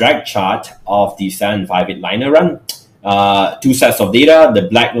the drag chart of the 758 liner run. Two sets of data. The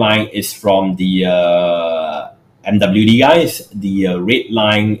black line is from the MWD guys. The red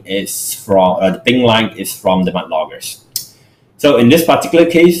line is from the pink line is from the mud loggers. So in this particular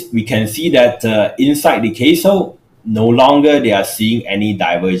case, we can see that inside the case hole, no longer they are seeing any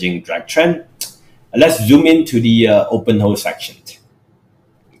diverging drag trend. Let's zoom into the open hole section.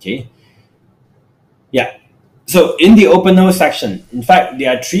 Okay. Yeah. So in the open hole section, in fact,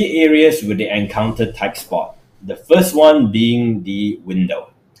 there are three areas where they encountered tight spot. The first one being the window.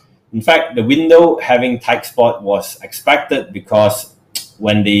 In fact, the window having tight spot was expected because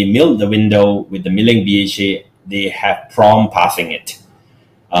when they milled the window with the milling BHA, they have prompt passing it.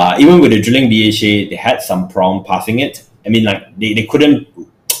 Even with the drilling BHA, they had some prompt passing it. I mean, like they couldn't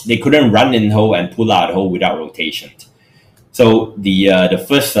run in hole and pull out hole without rotation. So the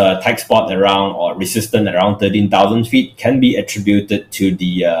first tight spot around or resistance around 13,000 feet can be attributed to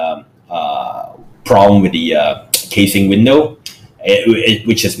the problem with the casing window,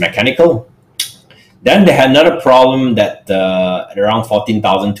 which is mechanical. Then they had another problem that at around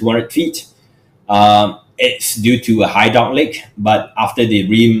 14,200 feet. It's due to a high dock leak, but after they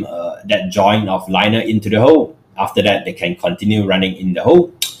ream that joint of liner into the hole, after that they can continue running in the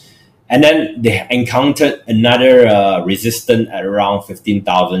hole. And then they encountered another resistance at around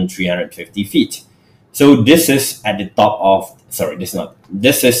 15,350 feet. So this is at the top of,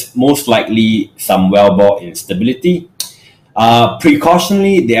 this is most likely some wellbore instability.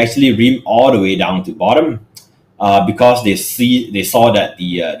 Precautionally, they actually ream all the way down to bottom. because they saw that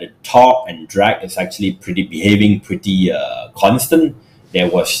the torque and drag is actually behaving pretty constant. There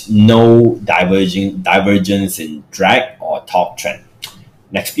was no divergence in drag or torque trend.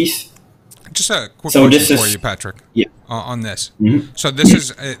 Next, please. Just a quick question for you, Patrick. Yeah. On this. Mm-hmm. So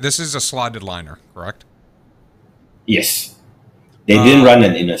this is a slotted liner, correct? Yes. They didn't run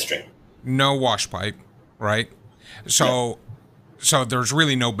an inner string. No wash pipe, right? So there's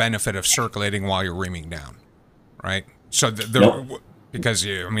really no benefit of circulating while you're reaming down, right? So because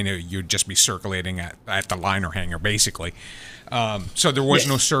you'd just be circulating at the liner hanger basically. So there was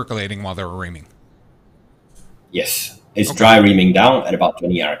no circulating while they were reaming. Yes, it's dry reaming down at about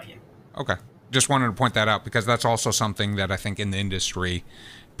 20 RPM. Okay, just wanted to point that out because that's also something that I think in the industry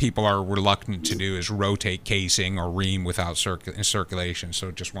people are reluctant to do is rotate casing or ream without circulation.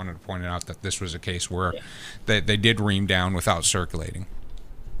 So just wanted to point out that this was a case where they did ream down without circulating.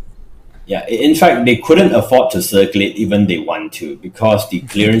 Yeah, in fact, they couldn't afford to circulate even they want to because the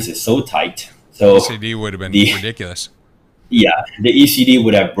clearance is so tight. So ECD would have been ridiculous. Yeah, the ECD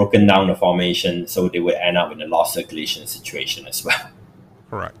would have broken down the formation, so they would end up in a lost circulation situation as well.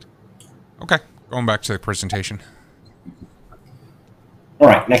 Correct. Okay, going back to the presentation. All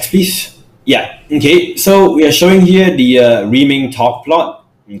right, next please. Yeah, okay, so we are showing here the reaming torque plot.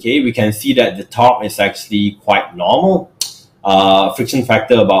 Okay, we can see that the torque is actually quite normal. Friction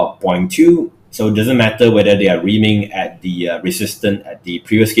factor about 0.2. So it doesn't matter whether they are reaming at the resistance at the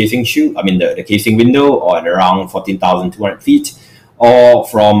previous casing chute, the casing window, or at around 14,200 feet, or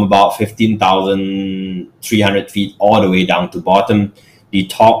from about 15,300 feet all the way down to bottom. The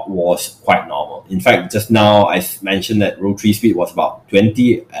torque was quite normal. In fact, just now I mentioned that rotary speed was about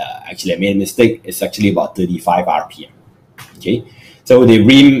 20. Actually, I made a mistake. It's actually about 35 RPM. Okay, so they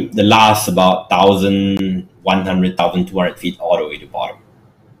ream the last about 1,100, 1,200 feet all the way to bottom.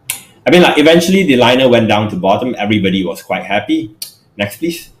 Eventually the liner went down to bottom. Everybody was quite happy. Next,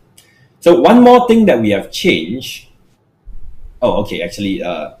 please. So one more thing that we have changed. Oh, okay. Actually,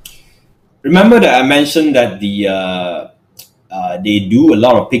 remember that I mentioned that they do a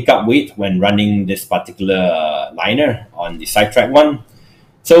lot of pickup weight when running this particular liner on the sidetrack one.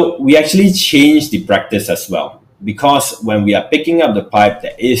 So we actually changed the practice as well, because when we are picking up the pipe,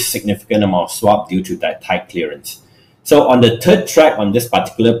 there is significant amount of swab due to that tight clearance. So on the third track on this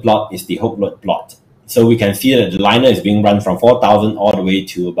particular plot is the hook load plot. So we can see that the liner is being run from 4,000 all the way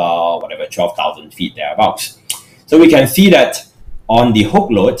to about 12,000 feet thereabouts. So we can see that on the hook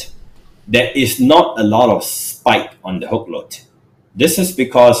load, there is not a lot of spike on the hook load. This is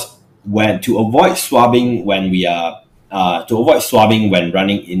because to avoid swabbing when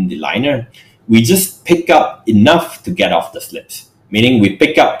running in the liner, we just pick up enough to get off the slips. Meaning we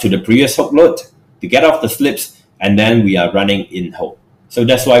pick up to the previous hook load to get off the slips, and then we are running in hook. So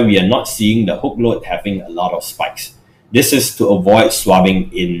that's why we are not seeing the hook load having a lot of spikes. This is to avoid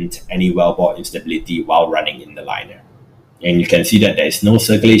swabbing in any wellbore instability while running in the liner. And you can see that there is no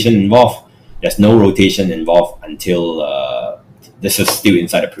circulation involved. There's no rotation involved until this is still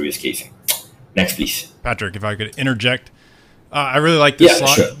inside the previous casing. Next, please. Patrick, if I could interject. I really like this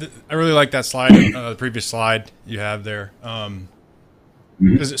slide. Sure. I really like that slide, the previous slide you have there.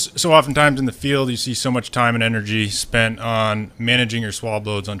 Because so oftentimes in the field, you see so much time and energy spent on managing your swab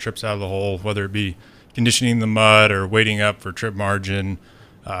loads on trips out of the hole, whether it be conditioning the mud or waiting up for trip margin,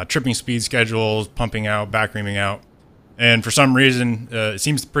 tripping speed schedules, pumping out, back reaming out. And for some reason, it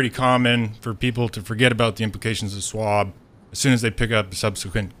seems pretty common for people to forget about the implications of swab as soon as they pick up a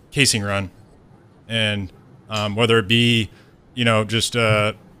subsequent casing run. And whether it be, just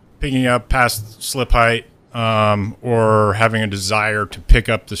picking up past slip height, or having a desire to pick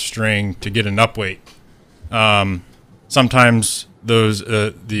up the string to get an upweight. Sometimes those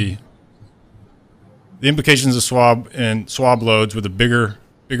the implications of swab and swab loads with a bigger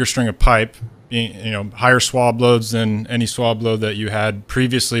string of pipe, being higher swab loads than any swab load that you had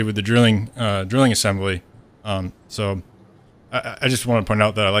previously with the drilling assembly. So I just want to point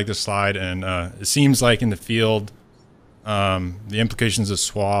out that I like this slide, and it seems like in the field, the implications of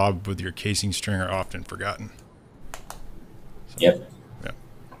swab with your casing string are often forgotten. So, yep.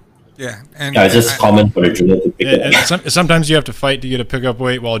 Yeah, and it's just common for the driller to pick it up. Sometimes you have to fight to get a pickup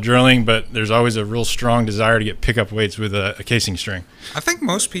weight while drilling, but there's always a real strong desire to get pickup weights with a casing string. I think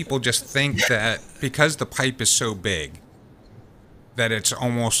most people just think that because the pipe is so big, that it's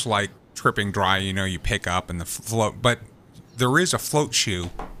almost like tripping dry. You pick up and the float, but there is a float shoe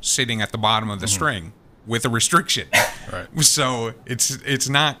sitting at the bottom of the string with a restriction. Right. So it's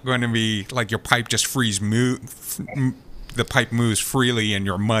not going to be like your pipe just the pipe moves freely and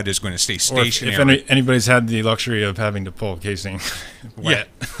your mud is going to stay stationary. Or if anybody's had the luxury of having to pull casing wet.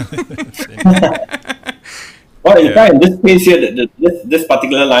 Well, in fact, in this case here, this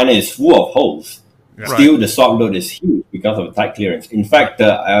particular liner is full of holes. Yeah. Still, the swap load is huge because of the tight clearance. In fact,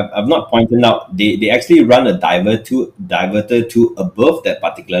 I've not pointed out, they actually run a diverter to above that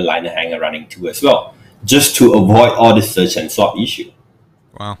particular liner hanger running to as well, just to avoid all the search and swap issue.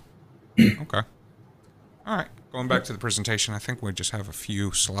 Wow. Okay. All right. Going back to the presentation, I think we just have a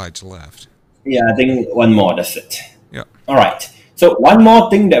few slides left. Yeah, I think one more, that's it. Yep. All right. So one more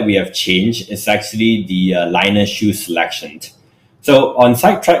thing that we have changed is actually the liner shoe selection. So on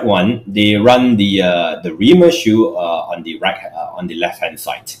sidetrack 1, they run the reamer shoe on the left hand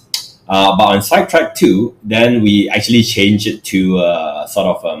side. But on sidetrack 2, then we actually change it to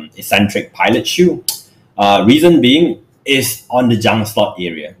sort of eccentric pilot shoe. Reason being is on the junk slot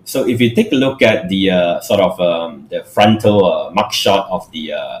area. So if you take a look at the sort of the frontal mugshot of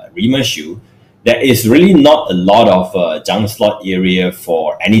the reamer shoe, there is really not a lot of junk slot area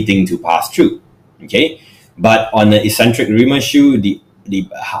for anything to pass through. Okay, but on the eccentric reamer shoe, the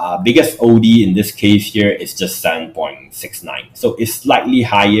biggest OD in this case here is just 7.69. So it's slightly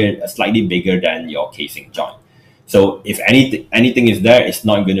higher, slightly bigger than your casing joint. So if anything is there, it's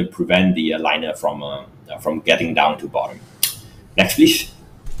not going to prevent the liner from getting down to bottom. Next, please.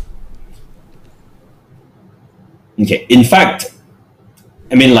 Okay. In fact,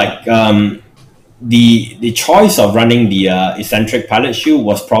 I mean, like the choice of running the eccentric pilot shoe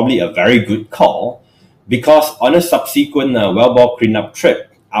was probably a very good call, because on a subsequent wellbore cleanup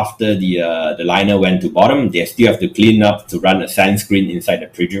trip, after the liner went to bottom, they still have to clean up to run a sand screen inside the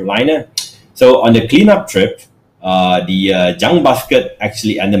pre-drip liner. So on the cleanup trip, the junk basket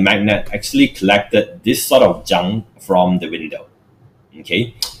actually and the magnet actually collected this sort of junk from the window.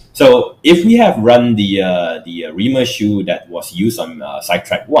 Okay, so if we have run the reamer shoe that was used on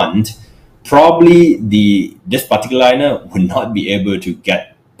sidetrack 1, probably this particular liner would not be able to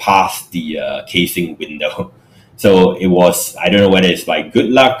get past the casing window. So it was, I don't know whether it's by good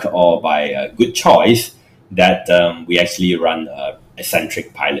luck or by a good choice that we actually run a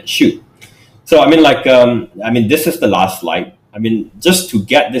eccentric pilot shoe. So I mean, like, this is the last slide. I mean, just to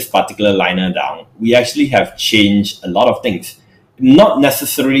get this particular liner down, we actually have changed a lot of things. Not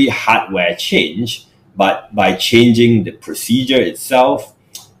necessarily hardware change, but by changing the procedure itself,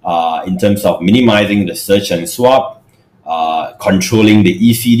 in terms of minimizing the search and swap, controlling the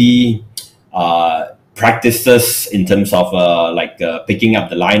ECD, practices in terms of picking up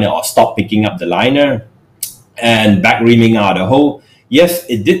the liner or stop picking up the liner, and back reaming out the hole. Yes,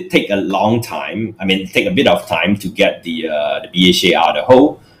 it did take a long time. I mean, take a bit of time to get the BHA out of the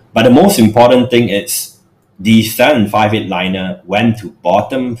hole. But the most important thing is the 758 liner went to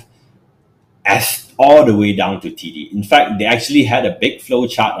bottom as all the way down to TD. In fact, they actually had a big flow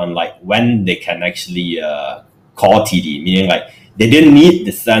chart on like when they can actually call TD, meaning like they didn't need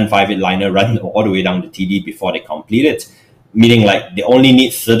the 758 liner run all the way down to TD before they complete it, meaning like they only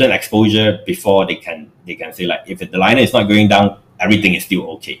need certain exposure before they can say like if the liner is not going down, everything is still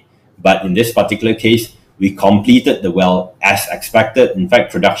okay. But in this particular case, we completed the well as expected. In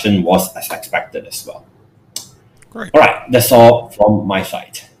fact, production was as expected as well. Great. All right, that's all from my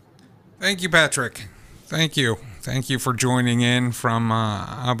side. Thank you, Patrick. Thank you. Thank you for joining in from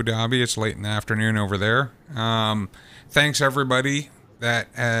Abu Dhabi. It's late in the afternoon over there. Thanks everybody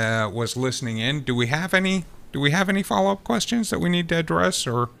that was listening in. Do we have any follow-up questions that we need to address,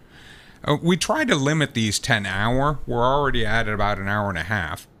 or we try to limit these to an hour. We're already at about an hour and a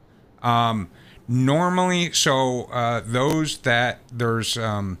half. Normally, so there's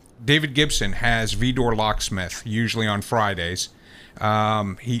David Gibson has Vidor Locksmith usually on Fridays.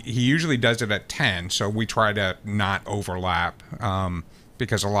 He usually does it at 10, so we try to not overlap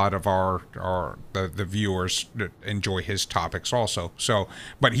because a lot of the viewers enjoy his topics also. So,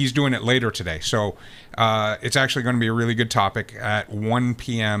 but he's doing it later today. So it's actually going to be a really good topic at 1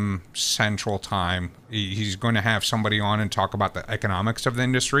 p.m. Central Time. He's going to have somebody on and talk about the economics of the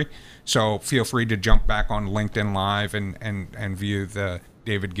industry. So feel free to jump back on LinkedIn Live and view the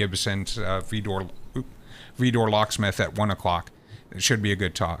David Gibson's Vidor Locksmith at 1 o'clock. It should be a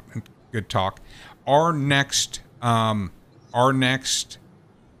good talk. Our next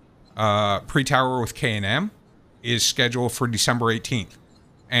pre-tower with K&M is scheduled for December 18th,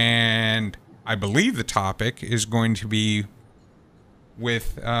 and I believe the topic is going to be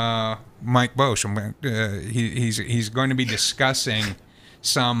with Mike Boetsch. He's going to be discussing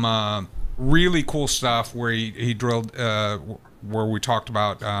some really cool stuff where he drilled, where we talked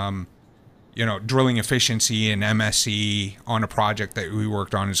about drilling efficiency and MSE on a project that we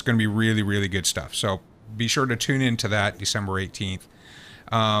worked on. It's going to be really, really good stuff. So be sure to tune into that December 18th.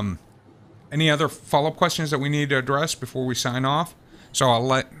 Any other follow-up questions that we need to address before we sign off? So I'll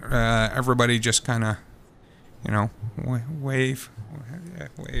let everybody just kind of you know, wave. Yeah,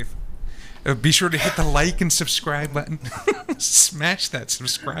 wave. Be sure to hit the like and subscribe button. Smash that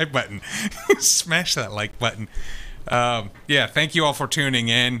subscribe button. Smash that like button. Yeah, thank you all for tuning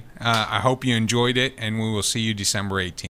in. I hope you enjoyed it, and we will see you December 18th.